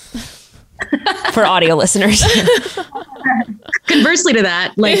quotes. For audio listeners. Conversely to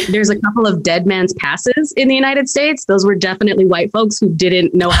that, like there's a couple of dead man's passes in the United States. Those were definitely white folks who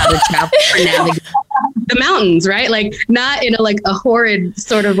didn't know how to travel or navigate the mountains, right? Like not in a horrid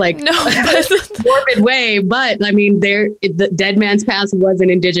sort of morbid way, but I mean, the dead man's pass was an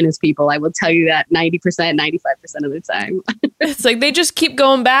Indigenous people. I will tell you that 90%, 95% of the time. It's like they just keep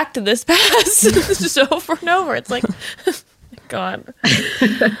going back to this pass just over and over. It's like, God.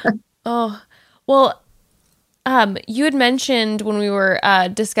 Oh, well, you had mentioned when we were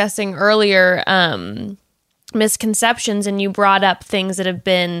discussing earlier misconceptions, and you brought up things that have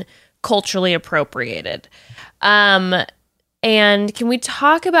been culturally appropriated. And can we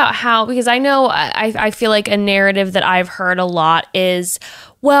talk about how, because I know I feel like a narrative that I've heard a lot is,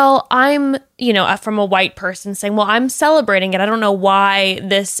 well, I'm, from a white person saying, well, I'm celebrating it. I don't know why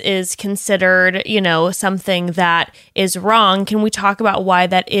this is considered, something that is wrong. Can we talk about why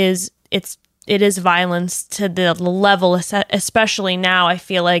that is? It is violence to the level, especially now. I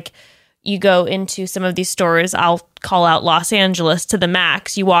feel like you go into some of these stores, I'll call out Los Angeles to the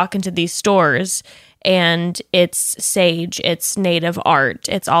max. You walk into these stores and it's sage, it's native art,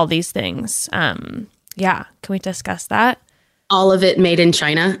 it's all these things. Can we discuss that? all of it made in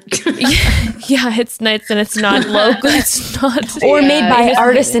China. Yeah, it's nice and it's not local. It's not. Or made by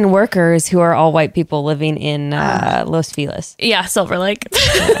artisan workers who are all white people living in Los Feliz. Yeah, Silver Lake.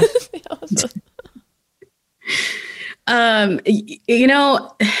 You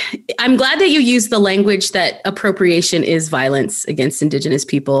know, I'm glad that you use the language that appropriation is violence against Indigenous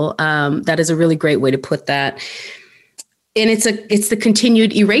people. That is a really great way to put that. And it's the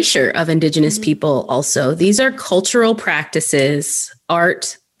continued erasure of Indigenous people also. These are cultural practices,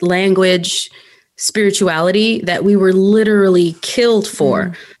 art, language, spirituality that we were literally killed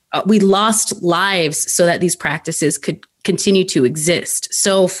for. We lost lives so that these practices could continue to exist.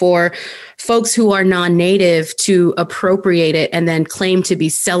 So for folks who are non-native to appropriate it and then claim to be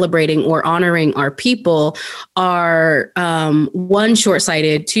celebrating or honoring our people are one,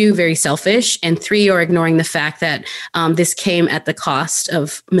 short-sighted, two, very selfish, and three, are ignoring the fact that this came at the cost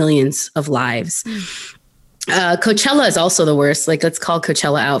of millions of lives. Coachella is also the worst. Like, let's call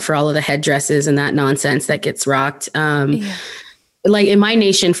Coachella out for all of the headdresses and that nonsense that gets rocked. Like in my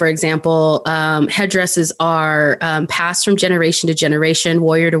nation, for example, headdresses are passed from generation to generation,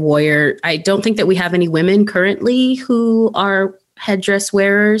 warrior to warrior. I don't think that we have any women currently who are headdress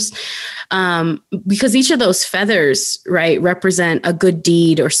wearers, because each of those feathers, right, represent a good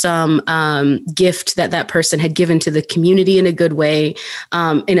deed or some gift that that person had given to the community in a good way,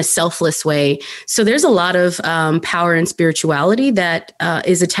 in a selfless way. So there's a lot of power and spirituality that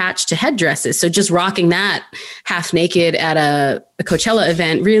is attached to headdresses. So just rocking that half naked at a Coachella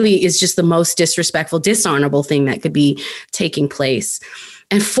event really is just the most disrespectful, dishonorable thing that could be taking place.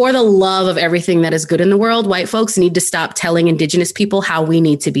 And for the love of everything that is good in the world, white folks need to stop telling Indigenous people how we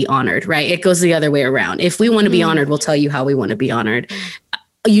need to be honored, right? It goes the other way around. If we want to be honored, we'll tell you how we want to be honored.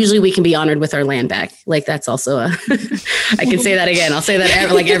 Usually we can be honored with our land back. Like, that's also I can say that again. I'll say that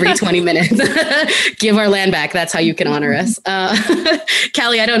every 20 minutes. Give our land back. That's how you can honor us.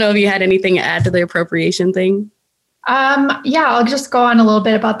 Cali, I don't know if you had anything to add to the appropriation thing. Yeah, I'll just go on a little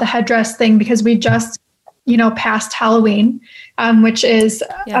bit about the headdress thing, because we just, passed Halloween, which is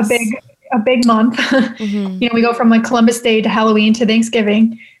a big month. We go from like Columbus Day to Halloween to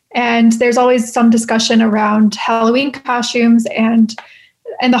Thanksgiving, and there's always some discussion around Halloween costumes and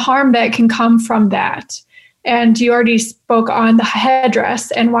the harm that can come from that. And you already spoke on the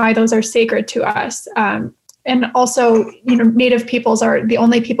headdress and why those are sacred to us. And also, Native peoples are the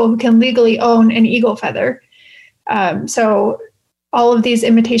only people who can legally own an eagle feather. So all of these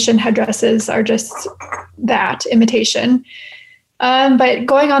imitation headdresses are just that, imitation. But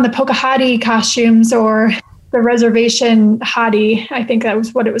going on the Pocahontas costumes, or the reservation hottie, I think that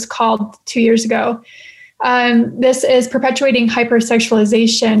was what it was called 2 years ago. This is perpetuating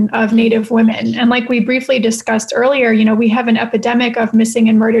hypersexualization of Native women. And like we briefly discussed earlier, we have an epidemic of missing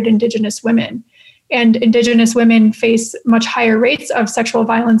and murdered Indigenous women. And Indigenous women face much higher rates of sexual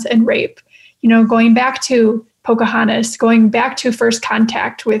violence and rape. Going back to Pocahontas, going back to first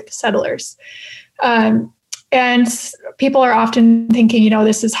contact with settlers. And people are often thinking,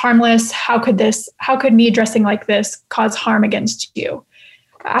 this is harmless. How could me dressing like this cause harm against you?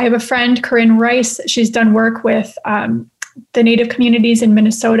 I have a friend, Corinne Rice. She's done work with the Native communities in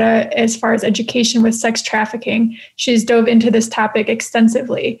Minnesota as far as education with sex trafficking. She's dove into this topic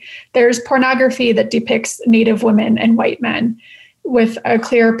extensively. There's pornography that depicts Native women and white men with a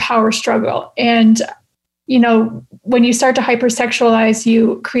clear power struggle. And when you start to hypersexualize,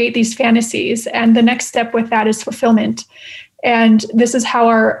 you create these fantasies. And the next step with that is fulfillment. And this is how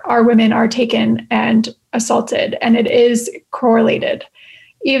our women are taken and assaulted. And it is correlated.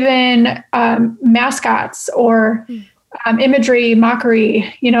 Even mascots or imagery,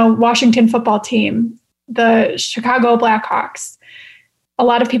 mockery, Washington football team, the Chicago Blackhawks. A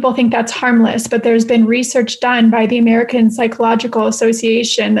lot of people think that's harmless, but there's been research done by the American Psychological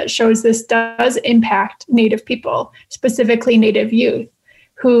Association that shows this does impact Native people, specifically Native youth,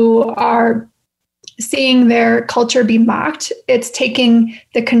 who are seeing their culture be mocked. It's taking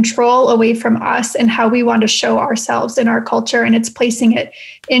the control away from us and how we want to show ourselves in our culture, and it's placing it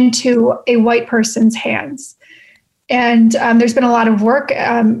into a white person's hands. And there's been a lot of work,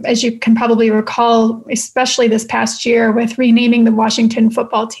 as you can probably recall, especially this past year, with renaming the Washington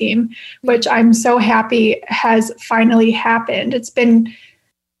football team, which I'm so happy has finally happened. It's been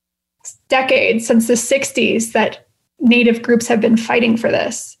decades, since the 60s, that Native groups have been fighting for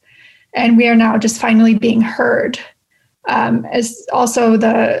this. And we are now just finally being heard. As also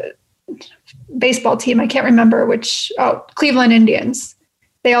the baseball team, I can't remember Cleveland Indians.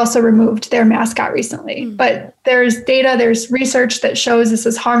 They also removed their mascot recently. But there's data, there's research that shows this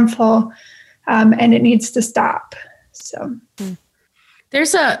is harmful, and it needs to stop. So,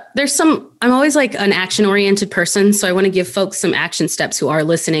 I'm always like an action oriented person. So I want to give folks some action steps who are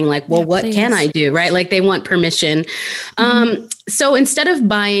listening, like, well, what can I do? Right. Like they want permission. So instead of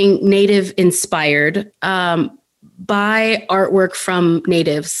buying native inspired, buy artwork from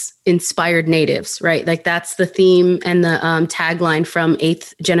natives, inspired natives, right? Like that's the theme and the tagline from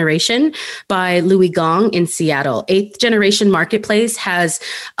 8th Generation by Louis Gong in Seattle. 8th Generation Marketplace has,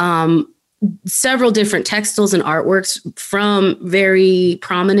 several different textiles and artworks from very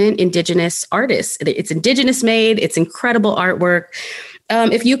prominent Indigenous artists. It's Indigenous made, it's incredible artwork.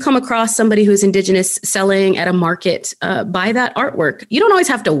 If you come across somebody who's Indigenous selling at a market, buy that artwork. You don't always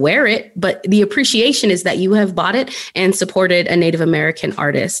have to wear it, but the appreciation is that you have bought it and supported a Native American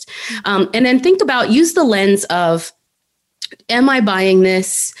artist. And then use the lens of, am I buying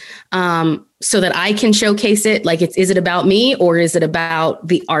this so that I can showcase it? Like, is it about me or is it about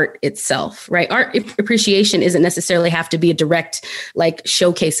the art itself, right? Art appreciation isn't necessarily have to be a direct like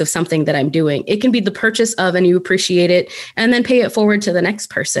showcase of something that I'm doing. It can be the purchase of, and you appreciate it and then pay it forward to the next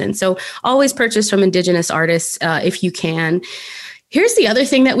person. So always purchase from Indigenous artists if you can. Here's the other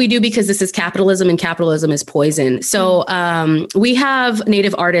thing that we do, because this is capitalism and capitalism is poison. So we have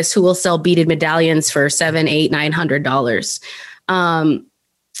Native artists who will sell beaded medallions for $700, $800, $900.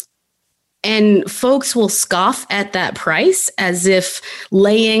 And folks will scoff at that price as if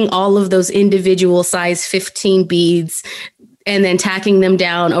laying all of those individual size 15 beads and then tacking them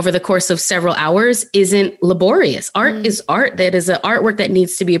down over the course of several hours isn't laborious. Art is art. That is an artwork that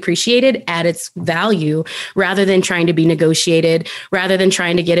needs to be appreciated at its value rather than trying to be negotiated, rather than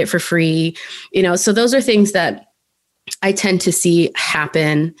trying to get it for free. So those are things that I tend to see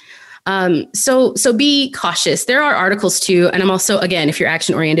happen. So be cautious. There are articles too. And I'm also, again, if you're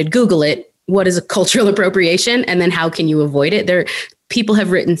action oriented, Google it. What is a cultural appropriation? And then how can you avoid it? People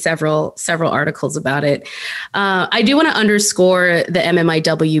have written several articles about it. I do want to underscore the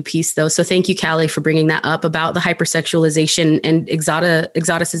MMIW piece, though. So thank you, Cali, for bringing that up about the hypersexualization and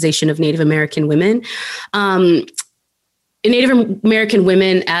exoticization of Native American women. Native American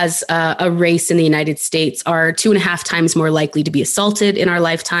women as a race in the United States are 2.5 times more likely to be assaulted in our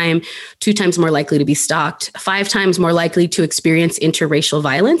lifetime, 2 times more likely to be stalked, 5 times more likely to experience interracial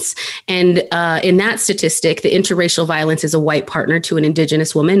violence. And in that statistic, the interracial violence is a white partner to an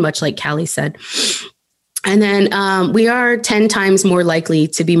Indigenous woman, much like Cali said. And then we are 10 times more likely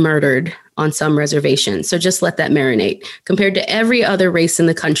to be murdered on some reservations. So just let that marinate. Compared to every other race in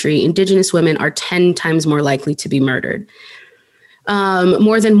the country, Indigenous women are 10 times more likely to be murdered.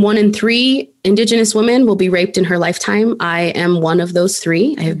 More than 1 in 3 Indigenous women will be raped in her lifetime. I am one of those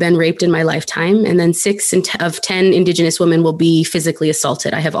 3. I have been raped in my lifetime. And then 6 of 10 Indigenous women will be physically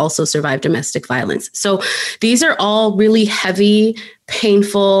assaulted. I have also survived domestic violence. So these are all really heavy,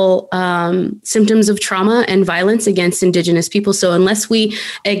 painful symptoms of trauma and violence against Indigenous people. So unless we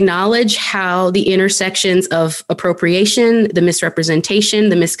acknowledge how the intersections of appropriation, the misrepresentation,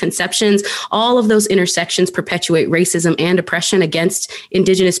 the misconceptions, all of those intersections perpetuate racism and oppression against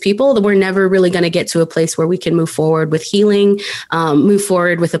Indigenous people, then we're never really going to get to a place where we can move forward with healing, move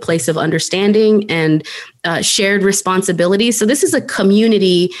forward with a place of understanding and shared responsibility. So this is a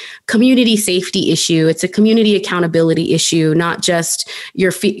community safety issue. It's a community accountability issue, not just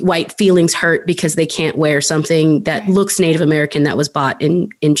your white feelings hurt because they can't wear something that looks Native American that was bought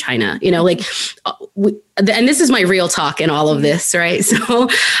in China. And this is my real talk in all of this, right? So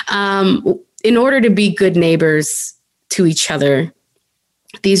in order to be good neighbors to each other,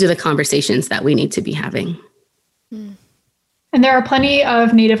 these are the conversations that we need to be having. And there are plenty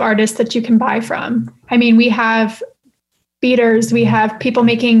of Native artists that you can buy from. I mean, we have beaters, we have people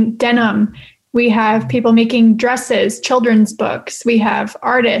making denim, we have people making dresses, children's books, we have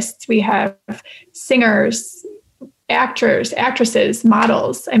artists, we have singers, actors, actresses,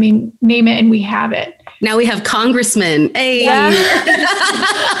 models. I mean, name it and we have it. Now we have congressmen. Hey. Yeah.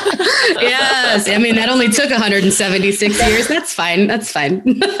 Yes. I mean, that only took 176 years. That's fine.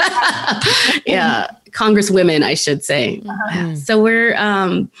 Yeah. Congresswomen, I should say. So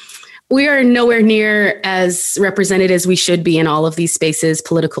we are nowhere near as represented as we should be in all of these spaces: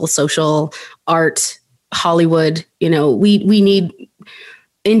 political, social, art, Hollywood. We need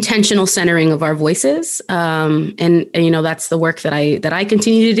intentional centering of our voices. And that's the work that I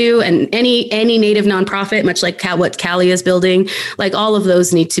continue to do. And any Native nonprofit, much like what Cali is building, like all of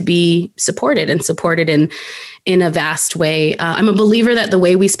those need to be supported in a vast way. I'm a believer that the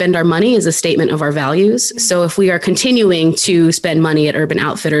way we spend our money is a statement of our values. So if we are continuing to spend money at Urban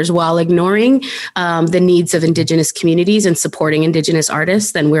Outfitters while ignoring the needs of Indigenous communities and supporting Indigenous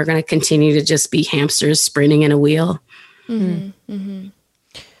artists, then we're going to continue to just be hamsters sprinting in a wheel.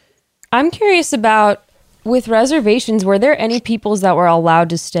 I'm curious about With reservations, were there any peoples that were allowed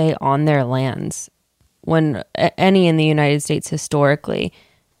to stay on their lands any in the United States historically?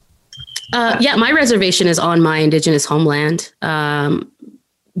 Yeah, my reservation is on my Indigenous homeland.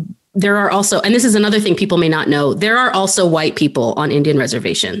 There are also, and this is another thing people may not know, there are also white people on Indian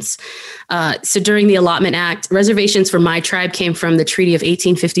reservations. So during the Allotment Act, reservations for my tribe came from the Treaty of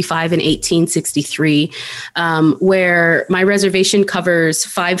 1855 and 1863, where my reservation covers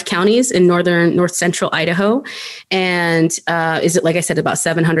 5 counties in north central Idaho. And is it, like I said, about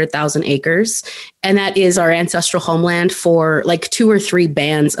 700,000 acres. And that is our ancestral homeland for like 2 or 3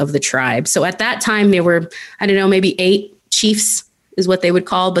 bands of the tribe. So at that time, there were, I don't know, maybe 8 chiefs is what they would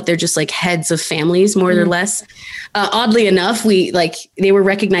call, but they're just like heads of families, more or less. Oddly enough, they were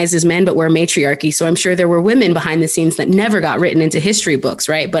recognized as men, but we're a matriarchy. So I'm sure there were women behind the scenes that never got written into history books,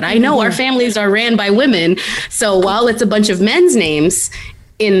 right? But I know our families are ran by women. So while it's a bunch of men's names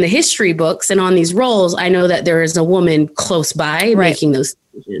in the history books and on these rolls, I know that there is a woman close by making those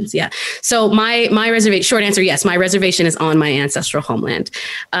decisions. Yeah. So my reservation, short answer, yes, my reservation is on my ancestral homeland.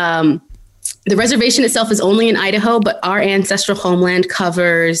 The reservation itself is only in Idaho, but our ancestral homeland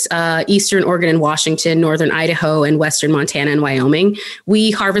covers eastern Oregon and Washington, northern Idaho, and western Montana and Wyoming.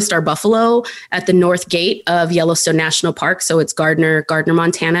 We harvest our buffalo at the north gate of Yellowstone National Park. So it's Gardner,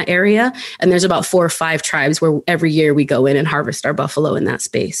 Montana area. And there's about 4 or 5 tribes where every year we go in and harvest our buffalo in that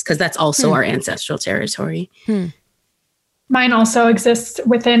space, because that's also our ancestral territory. Mine also exists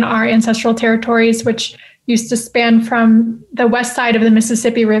within our ancestral territories, which used to span from the west side of the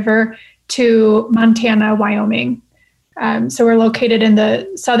Mississippi River to Montana, Wyoming. So we're located in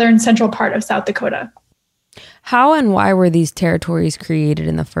the southern central part of South Dakota. How and why were these territories created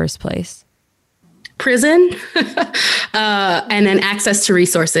in the first place? Prison, and then access to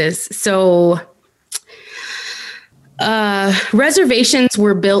resources. So reservations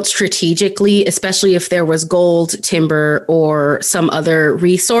were built strategically, especially if there was gold, timber, or some other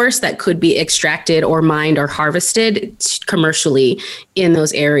resource that could be extracted or mined or harvested commercially in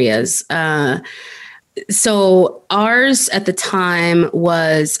those areas. So ours at the time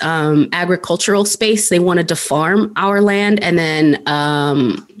was agricultural space. They wanted to farm our land and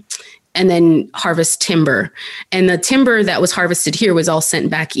then harvest timber. And the timber that was harvested here was all sent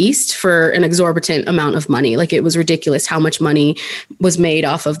back east for an exorbitant amount of money. Like, it was ridiculous how much money was made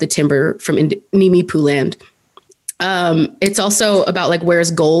off of the timber from Nimipu land. It's also about like,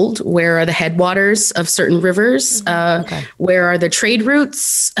 where's gold? Where are the headwaters of certain rivers? Where are the trade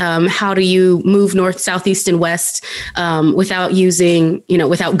routes? How do you move north, south, east, and west without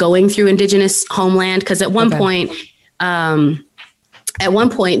going through Indigenous homeland? Because at one point,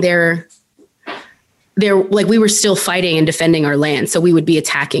 there like, we were still fighting and defending our land. So we would be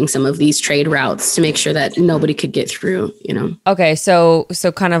attacking some of these trade routes to make sure that nobody could get through, Okay. So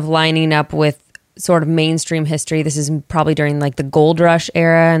kind of lining up with sort of mainstream history, this is probably during like the gold rush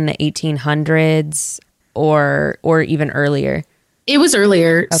era in the 1800s or even earlier. It was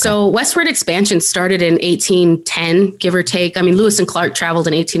earlier. Okay. So westward expansion started in 1810, give or take. I mean, Lewis and Clark traveled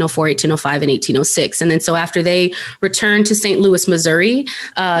in 1804, 1805, and 1806. And then so after they returned to St. Louis, Missouri,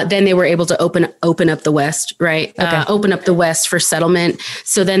 then they were able to open up the West, right? Okay. Open up the West for settlement.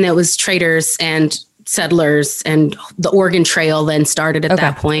 So then there was traders and settlers, and the Oregon Trail then started at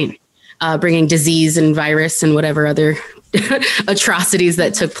that point, bringing disease and virus and whatever other atrocities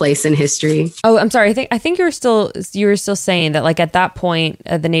that took place in history. Oh, I'm sorry. I think you were still saying that, like, at that point,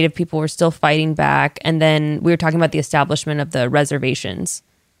 the Native people were still fighting back, and then we were talking about the establishment of the reservations.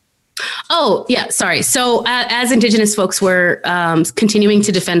 Oh, yeah. Sorry. So as Indigenous folks were continuing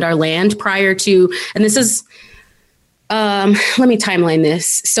to defend our land prior to, and this is, let me timeline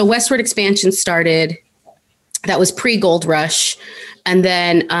this. So westward expansion started, that was pre-Gold Rush, and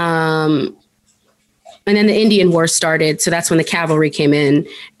then the Indian War started. So that's when the cavalry came in.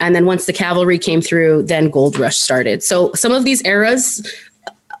 And then once the cavalry came through, then Gold Rush started. So some of these eras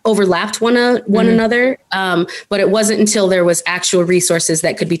overlapped one another. But it wasn't until there was actual resources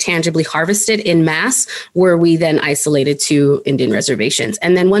that could be tangibly harvested in mass were we then isolated to Indian reservations.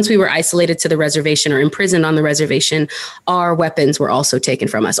 And then once we were isolated to the reservation or imprisoned on the reservation, our weapons were also taken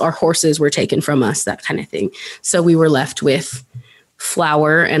from us. Our horses were taken from us, that kind of thing. So we were left with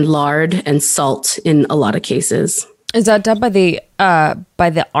flour and lard and salt in a lot of cases. Is that done by the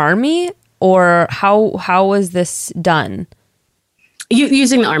army, or how was this done?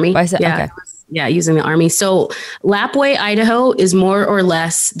 Using the army. Okay. using the army. So Lapwai, Idaho is more or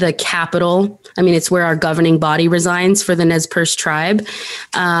less the capital. I mean, it's where our governing body resides for the Nez Perce tribe.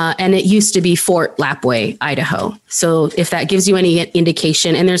 And it used to be Fort Lapwai, Idaho. So if that gives you any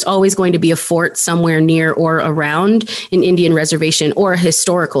indication, and there's always going to be a fort somewhere near or around an Indian reservation or a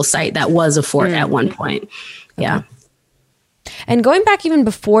historical site that was a fort at one point. Yeah. And going back even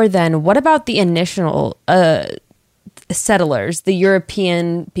before then, what about the initial settlers, the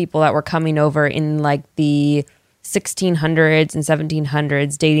European people that were coming over in like the 1600s and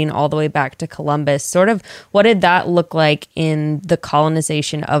 1700s, dating all the way back to Columbus? Sort of, what did that look like in the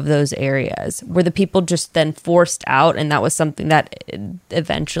colonization of those areas? Were the people just then forced out, and that was something that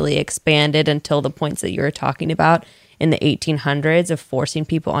eventually expanded until the points that you were talking about in the 1800s of forcing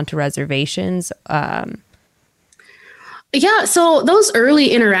people onto reservations? Yeah. So those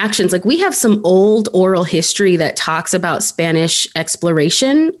early interactions, like we have some old oral history that talks about Spanish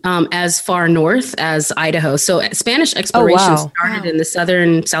exploration as far north as Idaho. So Spanish exploration started in the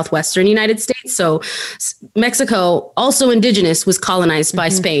southern, southwestern United States. So Mexico, also indigenous, was colonized by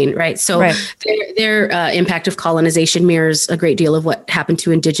Spain, right? So their impact of colonization mirrors a great deal of what happened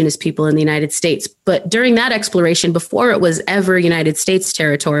to indigenous people in the United States. But during that exploration, before it was ever United States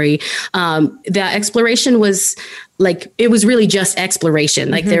territory, that exploration was like, it was really just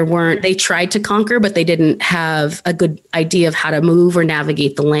exploration. Like they tried to conquer, but they didn't have a good idea of how to move or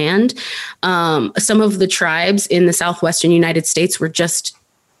navigate the land. Some of the tribes in the southwestern United States were just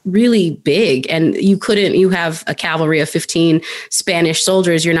really big, and you have a cavalry of 15 Spanish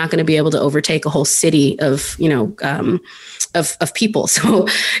soldiers. You're not going to be able to overtake a whole city of people. So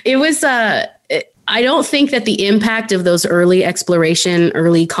it was, I don't think that the impact of those early exploration,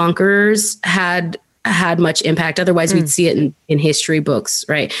 early conquerors had much impact. Otherwise, we'd see it in history books,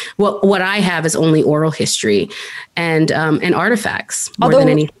 right? What I have is only oral history and artifacts more than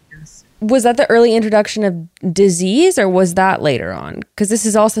anything else. Was that the early introduction of disease, or was that later on? Because this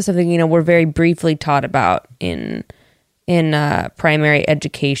is also something, we're very briefly taught about in primary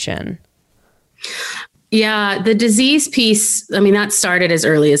education. Yeah, the disease piece, I mean, that started as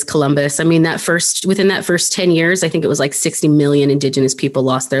early as Columbus. I mean, within that first 10 years, I think it was like 60 million indigenous people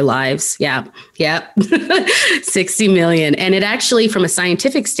lost their lives. Yeah. 60 million. And it actually, from a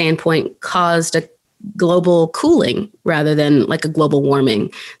scientific standpoint, caused a global cooling rather than like a global warming.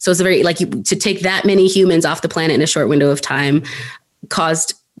 So it's to take that many humans off the planet in a short window of time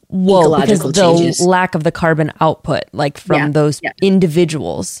caused ecological changes. The lack of the carbon output, like from those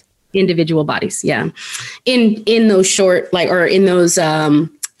individual bodies. Yeah. In those short, or in those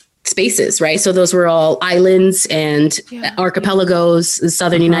spaces, right? So those were all islands and archipelagos, the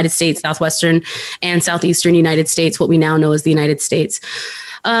southern United States, southwestern and southeastern United States, what we now know as the United States.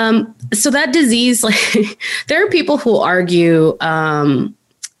 So that disease, there are people who argue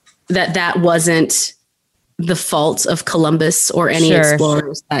that wasn't the fault of Columbus or any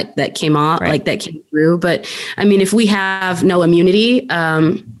explorers that came out, that came through. But I mean, if we have no immunity,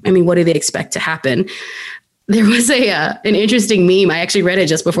 what do they expect to happen? There was an interesting meme. I actually read it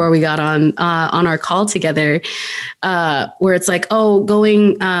just before we got on our call together, where it's like,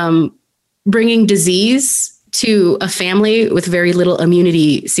 bringing disease to a family with very little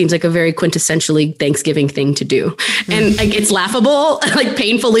immunity seems like a very quintessentially Thanksgiving thing to do. And it's laughable,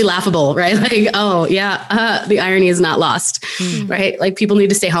 painfully laughable, right? The irony is not lost, right? Like, people need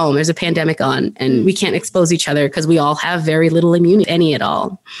to stay home. There's a pandemic on, and we can't expose each other because we all have very little immunity, any at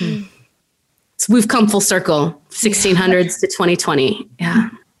all. So we've come full circle, 1600s to 2020. Yeah.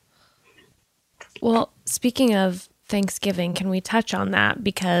 Well, speaking of Thanksgiving, can we touch on that?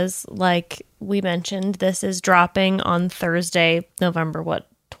 Because like we mentioned, this is dropping on Thursday, November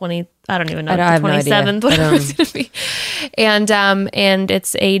 20, I don't even know, the 27th, whatever it's going to be. And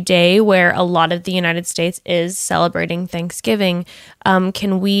it's a day where a lot of the United States is celebrating Thanksgiving.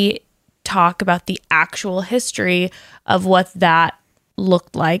 Can we talk about the actual history of what that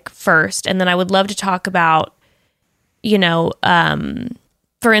looked like first? And then I would love to talk about,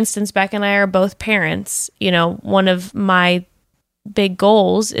 for instance, Beck and I are both parents. One of my big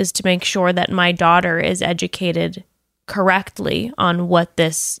goals is to make sure that my daughter is educated correctly on what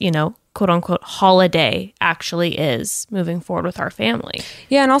this, quote unquote, holiday actually is moving forward with our family.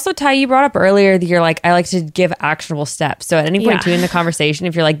 Yeah. And also, Ty, you brought up earlier that you're like, I like to give actionable steps. So at any point too in the conversation,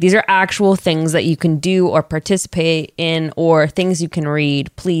 if you're like, these are actual things that you can do or participate in or things you can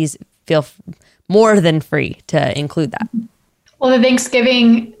read, please feel more than free to include that. Well, the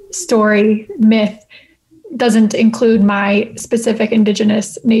Thanksgiving story myth doesn't include my specific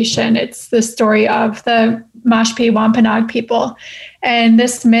indigenous nation. It's the story of the Mashpee Wampanoag people. And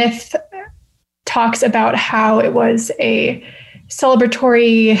this myth talks about how it was a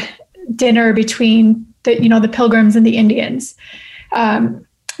celebratory dinner between the Pilgrims and the Indians.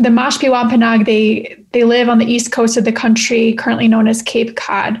 The Mashpee Wampanoag, they live on the east coast of the country, currently known as Cape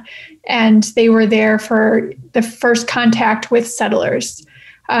Cod, and they were there for the first contact with settlers.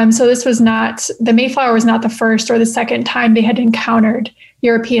 So this was not, the Mayflower was not the first or the second time they had encountered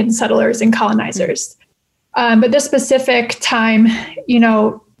European settlers and colonizers. But this specific time,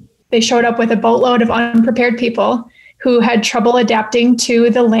 they showed up with a boatload of unprepared people who had trouble adapting to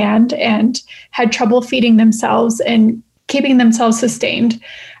the land and had trouble feeding themselves and keeping themselves sustained.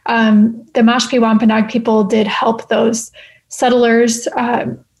 The Mashpee Wampanoag people did help those settlers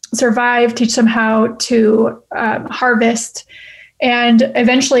survive, teach them how to harvest. And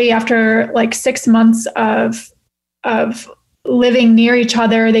eventually, after like 6 months of living near each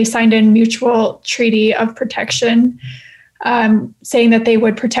other, they signed a mutual treaty of protection, saying that they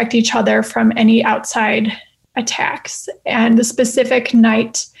would protect each other from any outside attacks. And the specific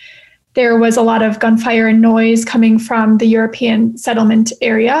night, there was a lot of gunfire and noise coming from the European settlement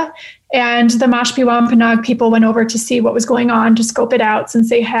area. And the Mashpee Wampanoag people went over to see what was going on, to scope it out, since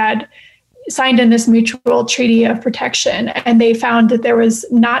they had signed in this mutual treaty of protection. And they found that there was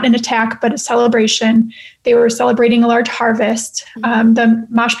not an attack, but a celebration. They were celebrating a large harvest. The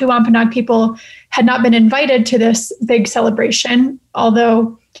Mashpee Wampanoag people had not been invited to this big celebration,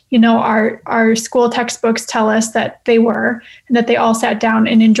 although our school textbooks tell us that they were, and that they all sat down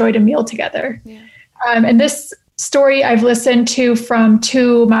and enjoyed a meal together. Yeah. And this story I've listened to from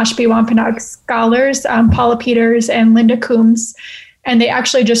two Mashpee Wampanoag scholars, Paula Peters and Linda Coombs, and they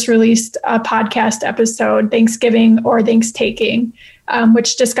actually just released a podcast episode, Thanksgiving or Thanks-Taking,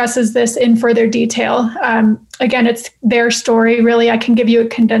 which discusses this in further detail. Again, it's their story, really. I can give you a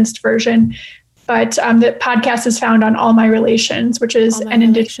condensed version. But the podcast is found on All My Relations, which is an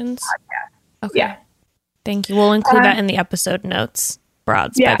Indigenous podcast. Okay. Yeah. Thank you. We'll include that in the episode notes,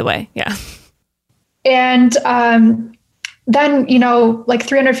 Broads, by the way. Yeah. And then, like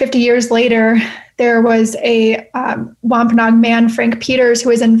 350 years later, there was a Wampanoag man, Frank Peters, who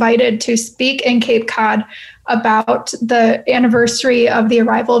was invited to speak in Cape Cod about the anniversary of the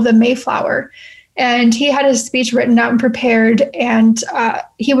arrival of the Mayflower. And he had his speech written out and prepared, and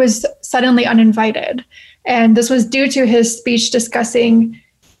he was suddenly uninvited. And this was due to his speech discussing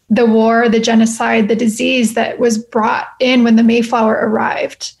the war, the genocide, the disease that was brought in when the Mayflower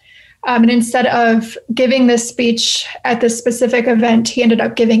arrived. And instead of giving this speech at this specific event, he ended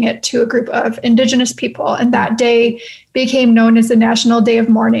up giving it to a group of Indigenous people. And that day became known as the National Day of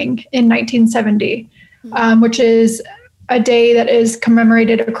Mourning in 1970, which is a day that is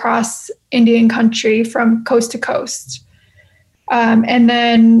commemorated across Indian country from coast to coast. And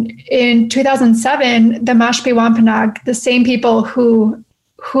then in 2007, the Mashpee Wampanoag, the same people who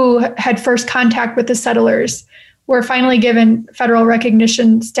had first contact with the settlers, were finally given federal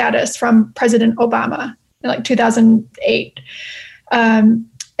recognition status from President Obama in like 2008.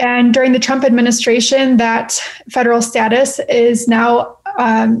 And during the Trump administration, that federal status is now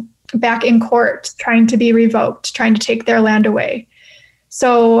back in court, trying to be revoked, trying to take their land away.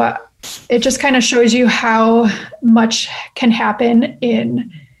 So it just kind of shows you how much can happen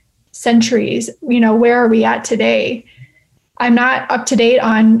in centuries. Where are we at today? I'm not up to date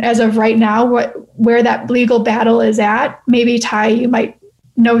on, as of right now, where that legal battle is at. Maybe Ty, you might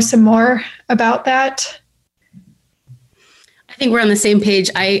know some more about that. I think we're on the same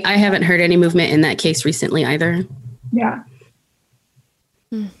page. I haven't heard any movement in that case recently either. Yeah.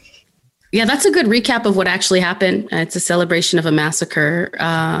 Yeah, that's a good recap of what actually happened. It's a celebration of a massacre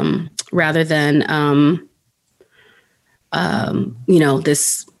rather than,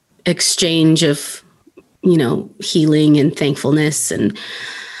 this exchange of, healing and thankfulness. And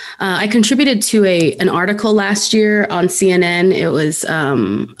I contributed to an article last year on CNN. It was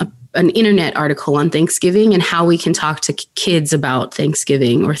an internet article on Thanksgiving and how we can talk to kids about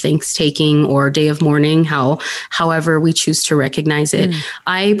Thanksgiving or Thanks-Taking or Day of Mourning, however we choose to recognize it.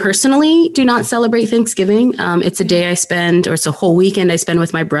 I personally do not celebrate Thanksgiving. It's a day I spend, or it's a whole weekend I spend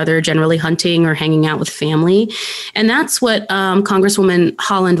with my brother, generally hunting or hanging out with family. And that's what Congresswoman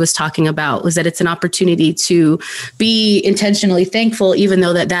Holland was talking about, was that it's an opportunity to be intentionally thankful, even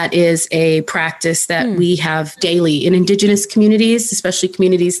though that is a practice that we have daily in Indigenous communities, especially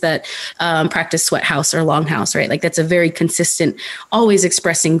communities that practice sweat house or longhouse, right? Like that's a very consistent, always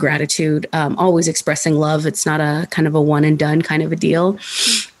expressing gratitude, always expressing love. It's not a kind of a one and done kind of a deal.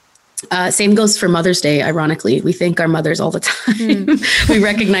 Same goes for Mother's Day. Ironically, we thank our mothers all the time. We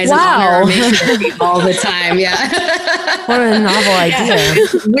recognize and honor our matriarchy all the time. Yeah. What a novel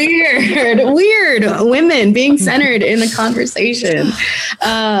idea. Weird women being centered in the conversation.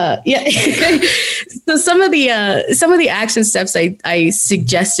 Yeah. So some of the action steps I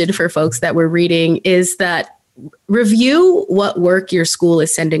suggested for folks that were reading is that review what work your school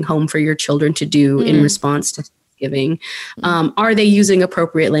is sending home for your children to do in response to Thanksgiving. Are they using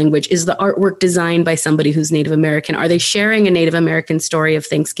appropriate language? Is the artwork designed by somebody who's Native American? Are they sharing a Native American story of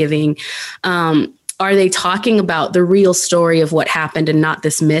Thanksgiving? Are they talking about the real story of what happened and not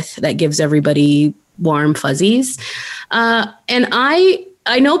this myth that gives everybody warm fuzzies? And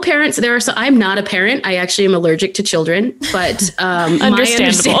I know parents, I'm not a parent. I actually am allergic to children, but Understandable. my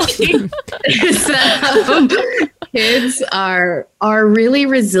understanding is that kids are really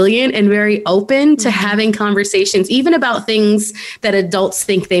resilient and very open to having conversations, even about things that adults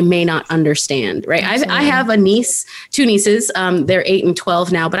think they may not understand, right? I have two nieces. They're 8 and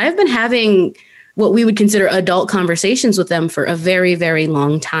 12 now, but I've been having what we would consider adult conversations with them for a very, very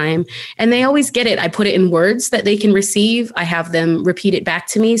long time. And they always get it. I put it in words that they can receive. I have them repeat it back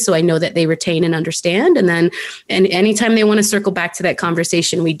to me so I know that they retain and understand. And anytime they want to circle back to that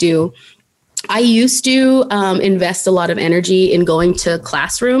conversation, we do. I used to invest a lot of energy in going to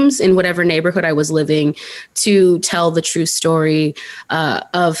classrooms in whatever neighborhood I was living to tell the true story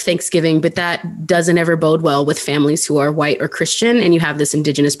of Thanksgiving, but that doesn't ever bode well with families who are white or Christian, and you have this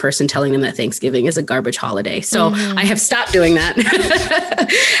Indigenous person telling them that Thanksgiving is a garbage holiday. So I have stopped doing that.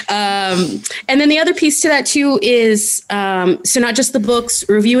 And then the other piece to that too is, so not just the books,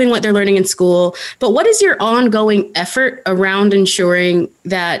 reviewing what they're learning in school, but what is your ongoing effort around ensuring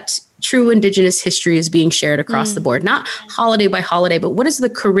that true Indigenous history is being shared across the board, not holiday by holiday, but what does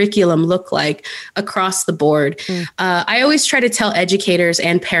the curriculum look like across the board? I always try to tell educators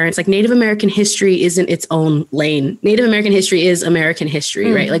and parents, like, Native American history isn't its own lane. Native American history is American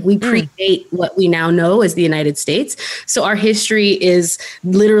history, right? Like, we predate what we now know as the United States. So our history is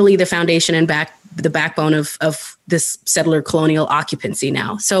literally the foundation and the backbone of this settler colonial occupancy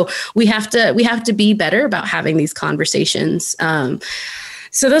now. So we have to be better about having these conversations.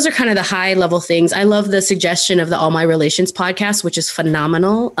 So those are kind of the high level things. I love the suggestion of the All My Relations podcast, which is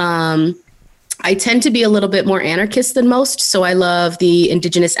phenomenal. I tend to be a little bit more anarchist than most. So I love the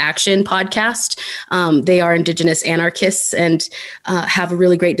Indigenous Action podcast. They are Indigenous anarchists and have a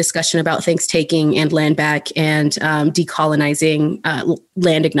really great discussion about thanks-taking and land back and decolonizing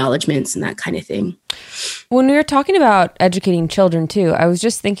land acknowledgements and that kind of thing. When we were talking about educating children too, I was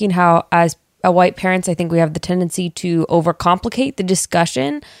just thinking how as white parents, I think we have the tendency to overcomplicate the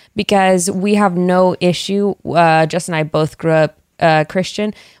discussion because we have no issue. Jess and I both grew up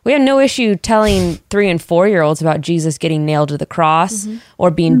Christian. We have no issue telling 3 and 4-year-olds about Jesus getting nailed to the cross or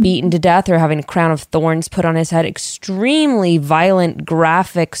being beaten to death or having a crown of thorns put on his head. Extremely violent,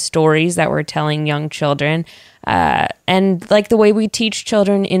 graphic stories that we're telling young children. And like the way we teach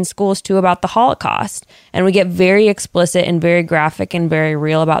children in schools too about the Holocaust. And we get very explicit and very graphic and very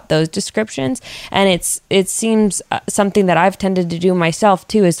real about those descriptions. And it seems something that I've tended to do myself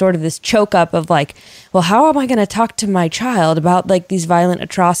too, is sort of this choke up of like, well, how am I going to talk to my child about like these violent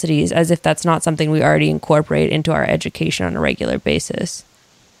atrocities, as if that's not something we already incorporate into our education on a regular basis.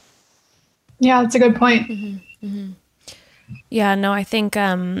 Yeah, that's a good point. Yeah, no, I think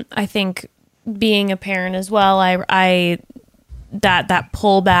being a parent as well, I that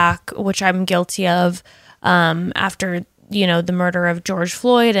pullback, which I'm guilty of, after, the murder of George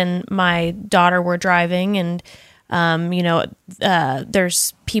Floyd and my daughter were driving and,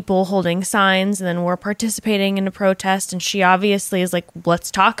 there's people holding signs and then we're participating in a protest and she obviously is like,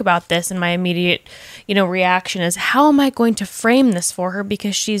 let's talk about this. And my immediate, reaction is, how am I going to frame this for her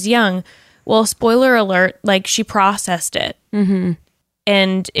because she's young? Well, spoiler alert, like she processed it.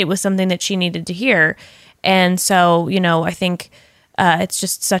 And it was something that she needed to hear. And so, I think it's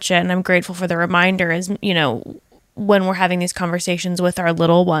just and I'm grateful for the reminder is, when we're having these conversations with our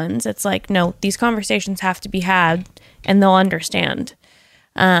little ones, it's like, no, these conversations have to be had and they'll understand.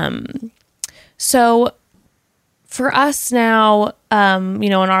 So for us now,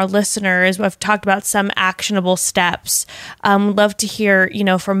 and our listeners, I've talked about some actionable steps. Love to hear,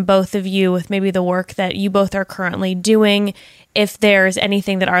 from both of you with maybe the work that you both are currently doing. If there's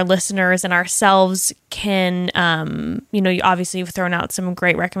anything that our listeners and ourselves can, obviously you've thrown out some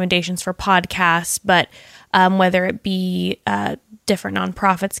great recommendations for podcasts, but whether it be different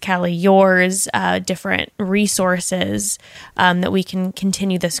nonprofits, Cali, yours, different resources, that we can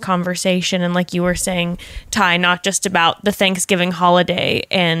continue this conversation. And like you were saying, Ty, not just about the Thanksgiving holiday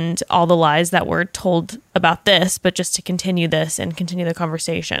and all the lies that were told about this, but just to continue this and continue the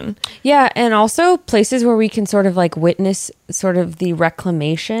conversation. Yeah. And also places where we can sort of like witness sort of the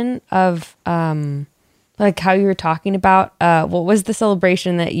reclamation of, like how you were talking about, what was the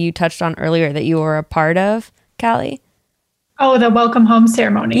celebration that you touched on earlier that you were a part of, Cali? Oh, the welcome home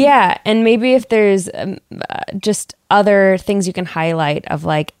ceremony. Yeah. And maybe if there's just other things you can highlight of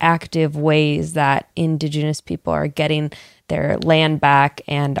like active ways that Indigenous people are getting their land back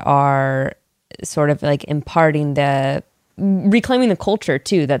and are sort of like reclaiming the culture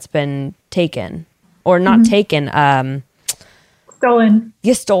too that's been taken or not taken. Stolen.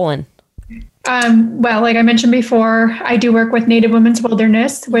 Yeah, stolen. Well, like I mentioned before, I do work with Native Women's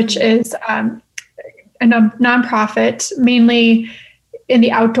Wilderness, which is a nonprofit, mainly in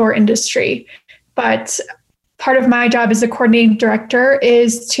the outdoor industry. But part of my job as a coordinating director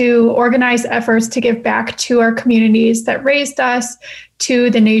is to organize efforts to give back to our communities that raised us, to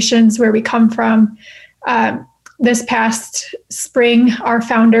the nations where we come from. This past spring, our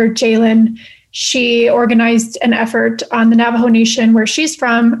founder, Jalen, she organized an effort on the Navajo Nation, where she's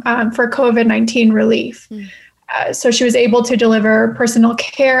from, for COVID-19 relief. So she was able to deliver personal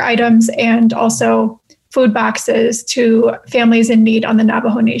care items and also food boxes to families in need on the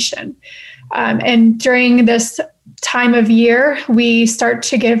Navajo Nation. And during this time of year, we start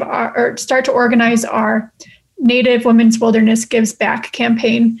to organize our Native Women's Wilderness Gives Back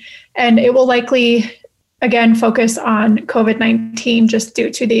campaign. And it will likely, again, focus on COVID-19 just due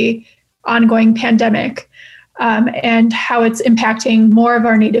to the ongoing pandemic, and how it's impacting more of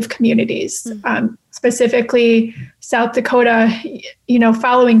our Native communities, specifically South Dakota.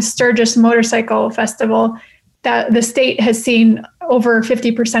 Following Sturgis Motorcycle Festival, that the state has seen over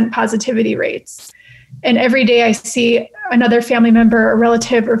 50% positivity rates. And every day I see another family member, a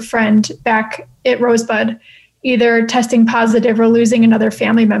relative or friend back at Rosebud, either testing positive or losing another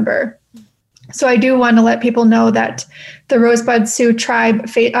family member. So I do want to let people know that the Rosebud Sioux Tribe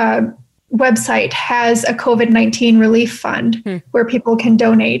website has a COVID-19 relief fund where people can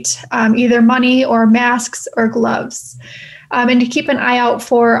donate either money or masks or gloves. And to keep an eye out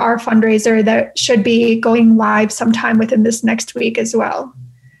for our fundraiser that should be going live sometime within this next week as well.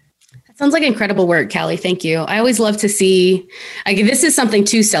 Sounds like incredible work, Callie. Thank you. I always love to see, this is something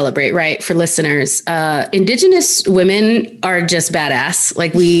to celebrate, right? For listeners, Indigenous women are just badass.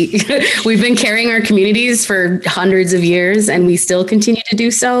 Like we've been carrying our communities for hundreds of years, and we still continue to do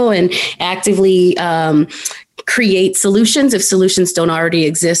so and actively create solutions if solutions don't already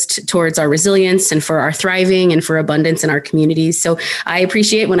exist towards our resilience and for our thriving and for abundance in our communities. So I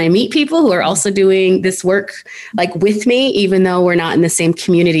appreciate when I meet people who are also doing this work like with me, even though we're not in the same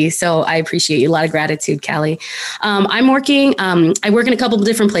community. So I appreciate you. A lot of gratitude, Callie. I work in a couple of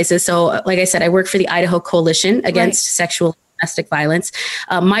different places. So like I said, I work for the Idaho Coalition Against Sexual Domestic Violence.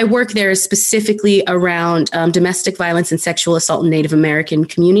 My work there is specifically around domestic violence and sexual assault in Native American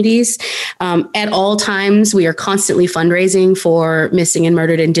communities. At all times, we are constantly fundraising for missing and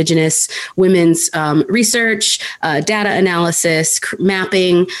murdered Indigenous women's research, data analysis,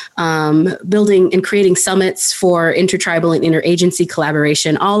 mapping, building and creating summits for intertribal and interagency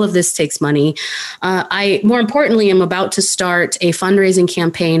collaboration. All of this takes money. I, more importantly, am about to start a fundraising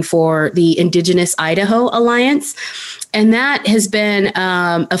campaign for the Indigenous Idaho Alliance. And that has been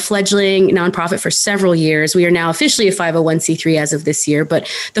a fledgling nonprofit for several years. We are now officially a 501c3 as of this year. But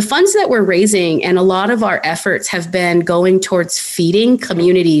the funds that we're raising and a lot of our efforts have been going towards feeding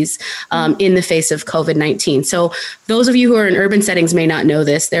communities in the face of COVID-19. So those of you who are in urban settings may not know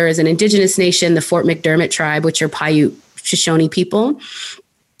this. There is an Indigenous nation, the Fort McDermott tribe, which are Paiute Shoshone people.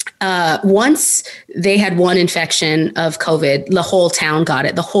 Once they had one infection of COVID, the whole town got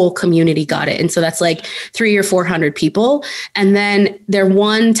it, the whole community got it. And so that's like 300 or 400 people. And then their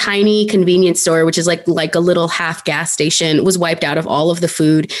one tiny convenience store, which is like a little half gas station, was wiped out of all of the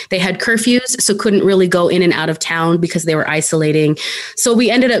food. They had curfews, so couldn't really go in and out of town because they were isolating. So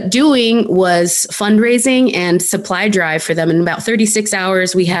we ended up doing was fundraising and supply drive for them. In about 36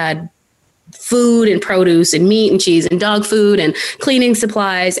 hours, we had food and produce and meat and cheese and dog food and cleaning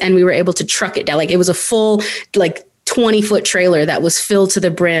supplies. And we were able to truck it down. Like it was a full 20-foot trailer that was filled to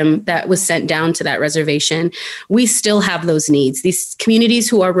the brim that was sent down to that reservation. We still have those needs. These communities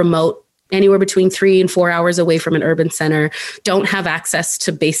who are remote, anywhere between 3 and 4 hours away from an urban center, don't have access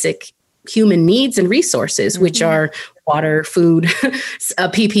to basic human needs and resources, which are water, food,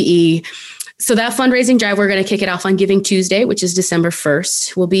 PPE. So that fundraising drive, we're going to kick it off on Giving Tuesday, which is December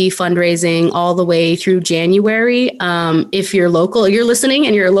 1st. We'll be fundraising all the way through January. If you're local, you're listening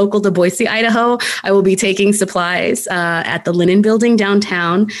and you're local to Boise, Idaho, I will be taking supplies at the Linen Building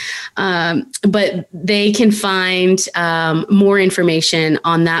downtown. But they can find more information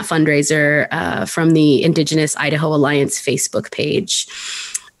on that fundraiser from the Indigenous Idaho Alliance Facebook page.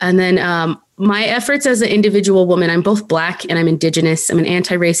 And then my efforts as an individual woman, I'm both Black and I'm Indigenous. I'm an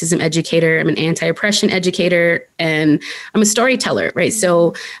anti-racism educator. I'm an anti-oppression educator, and I'm a storyteller, right?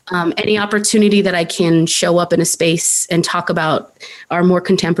 So any opportunity that I can show up in a space and talk about our more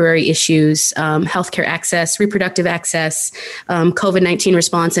contemporary issues, healthcare access, reproductive access, COVID-19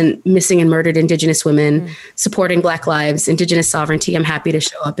 response, and missing and murdered Indigenous women, supporting Black lives, Indigenous sovereignty, I'm happy to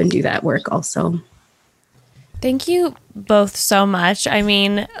show up and do that work also. Thank you both so much. I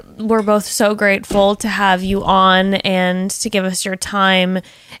mean, we're both so grateful to have you on and to give us your time.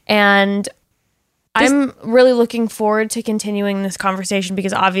 And I'm really looking forward to continuing this conversation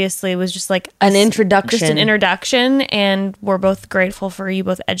because obviously it was just like an introduction. Just an introduction. And we're both grateful for you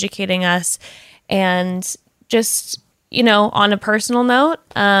both educating us. And just, you know, on a personal note,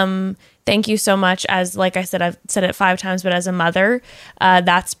 thank you so much. As like I said, I've said it 5 times, but as a mother,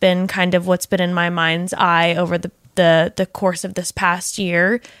 that's been kind of what's been in my mind's eye over the course of this past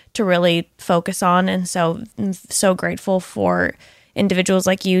year to really focus on. And so I'm so grateful for individuals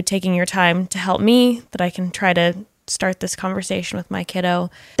like you taking your time to help me, that I can try to start this conversation with my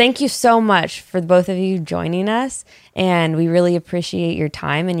kiddo. Thank you so much for both of you joining us. And we really appreciate your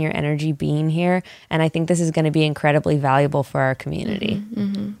time and your energy being here. And I think this is going to be incredibly valuable for our community.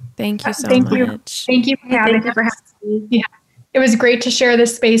 Mm-hmm. Thank you so Thank much. you. Thank you for having me. Yeah. It was great to share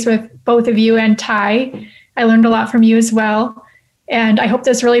this space with both of you and Ty. I learned a lot from you as well. And I hope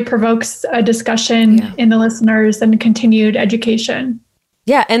this really provokes a discussion in the listeners and continued education.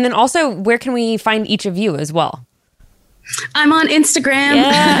 Yeah. And then also, where can we find each of you as well? I'm on Instagram.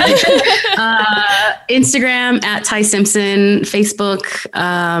 Yeah. Instagram at Ty Simpson. Facebook.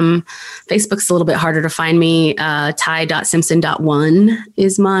 Facebook's a little bit harder to find me. Ty.simpson.1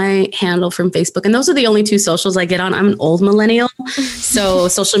 is my handle from Facebook. And those are the only 2 socials I get on. I'm an old millennial, so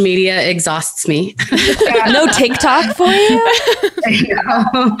social media exhausts me. No TikTok for you?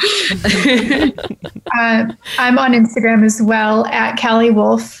 I'm on Instagram as well at Cali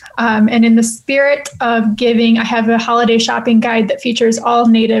Wolf. And in the spirit of giving, I have a holiday shopping guide that features all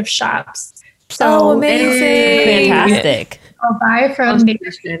Native shops. So amazing. Fantastic. I'll buy from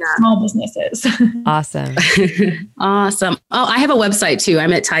Native small businesses. Awesome. Awesome. Oh, I have a website too.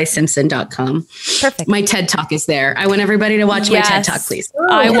 I'm at tysimpson.com. Perfect. My TED Talk is there. I want everybody to watch my TED Talk, please.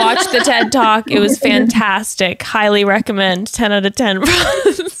 I watched the TED Talk. It was fantastic. Highly recommend. 10 out of 10.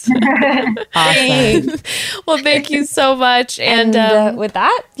 Awesome. Well, thank you so much. And with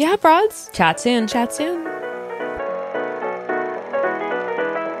that, yeah, broads. chat soon. Chat soon.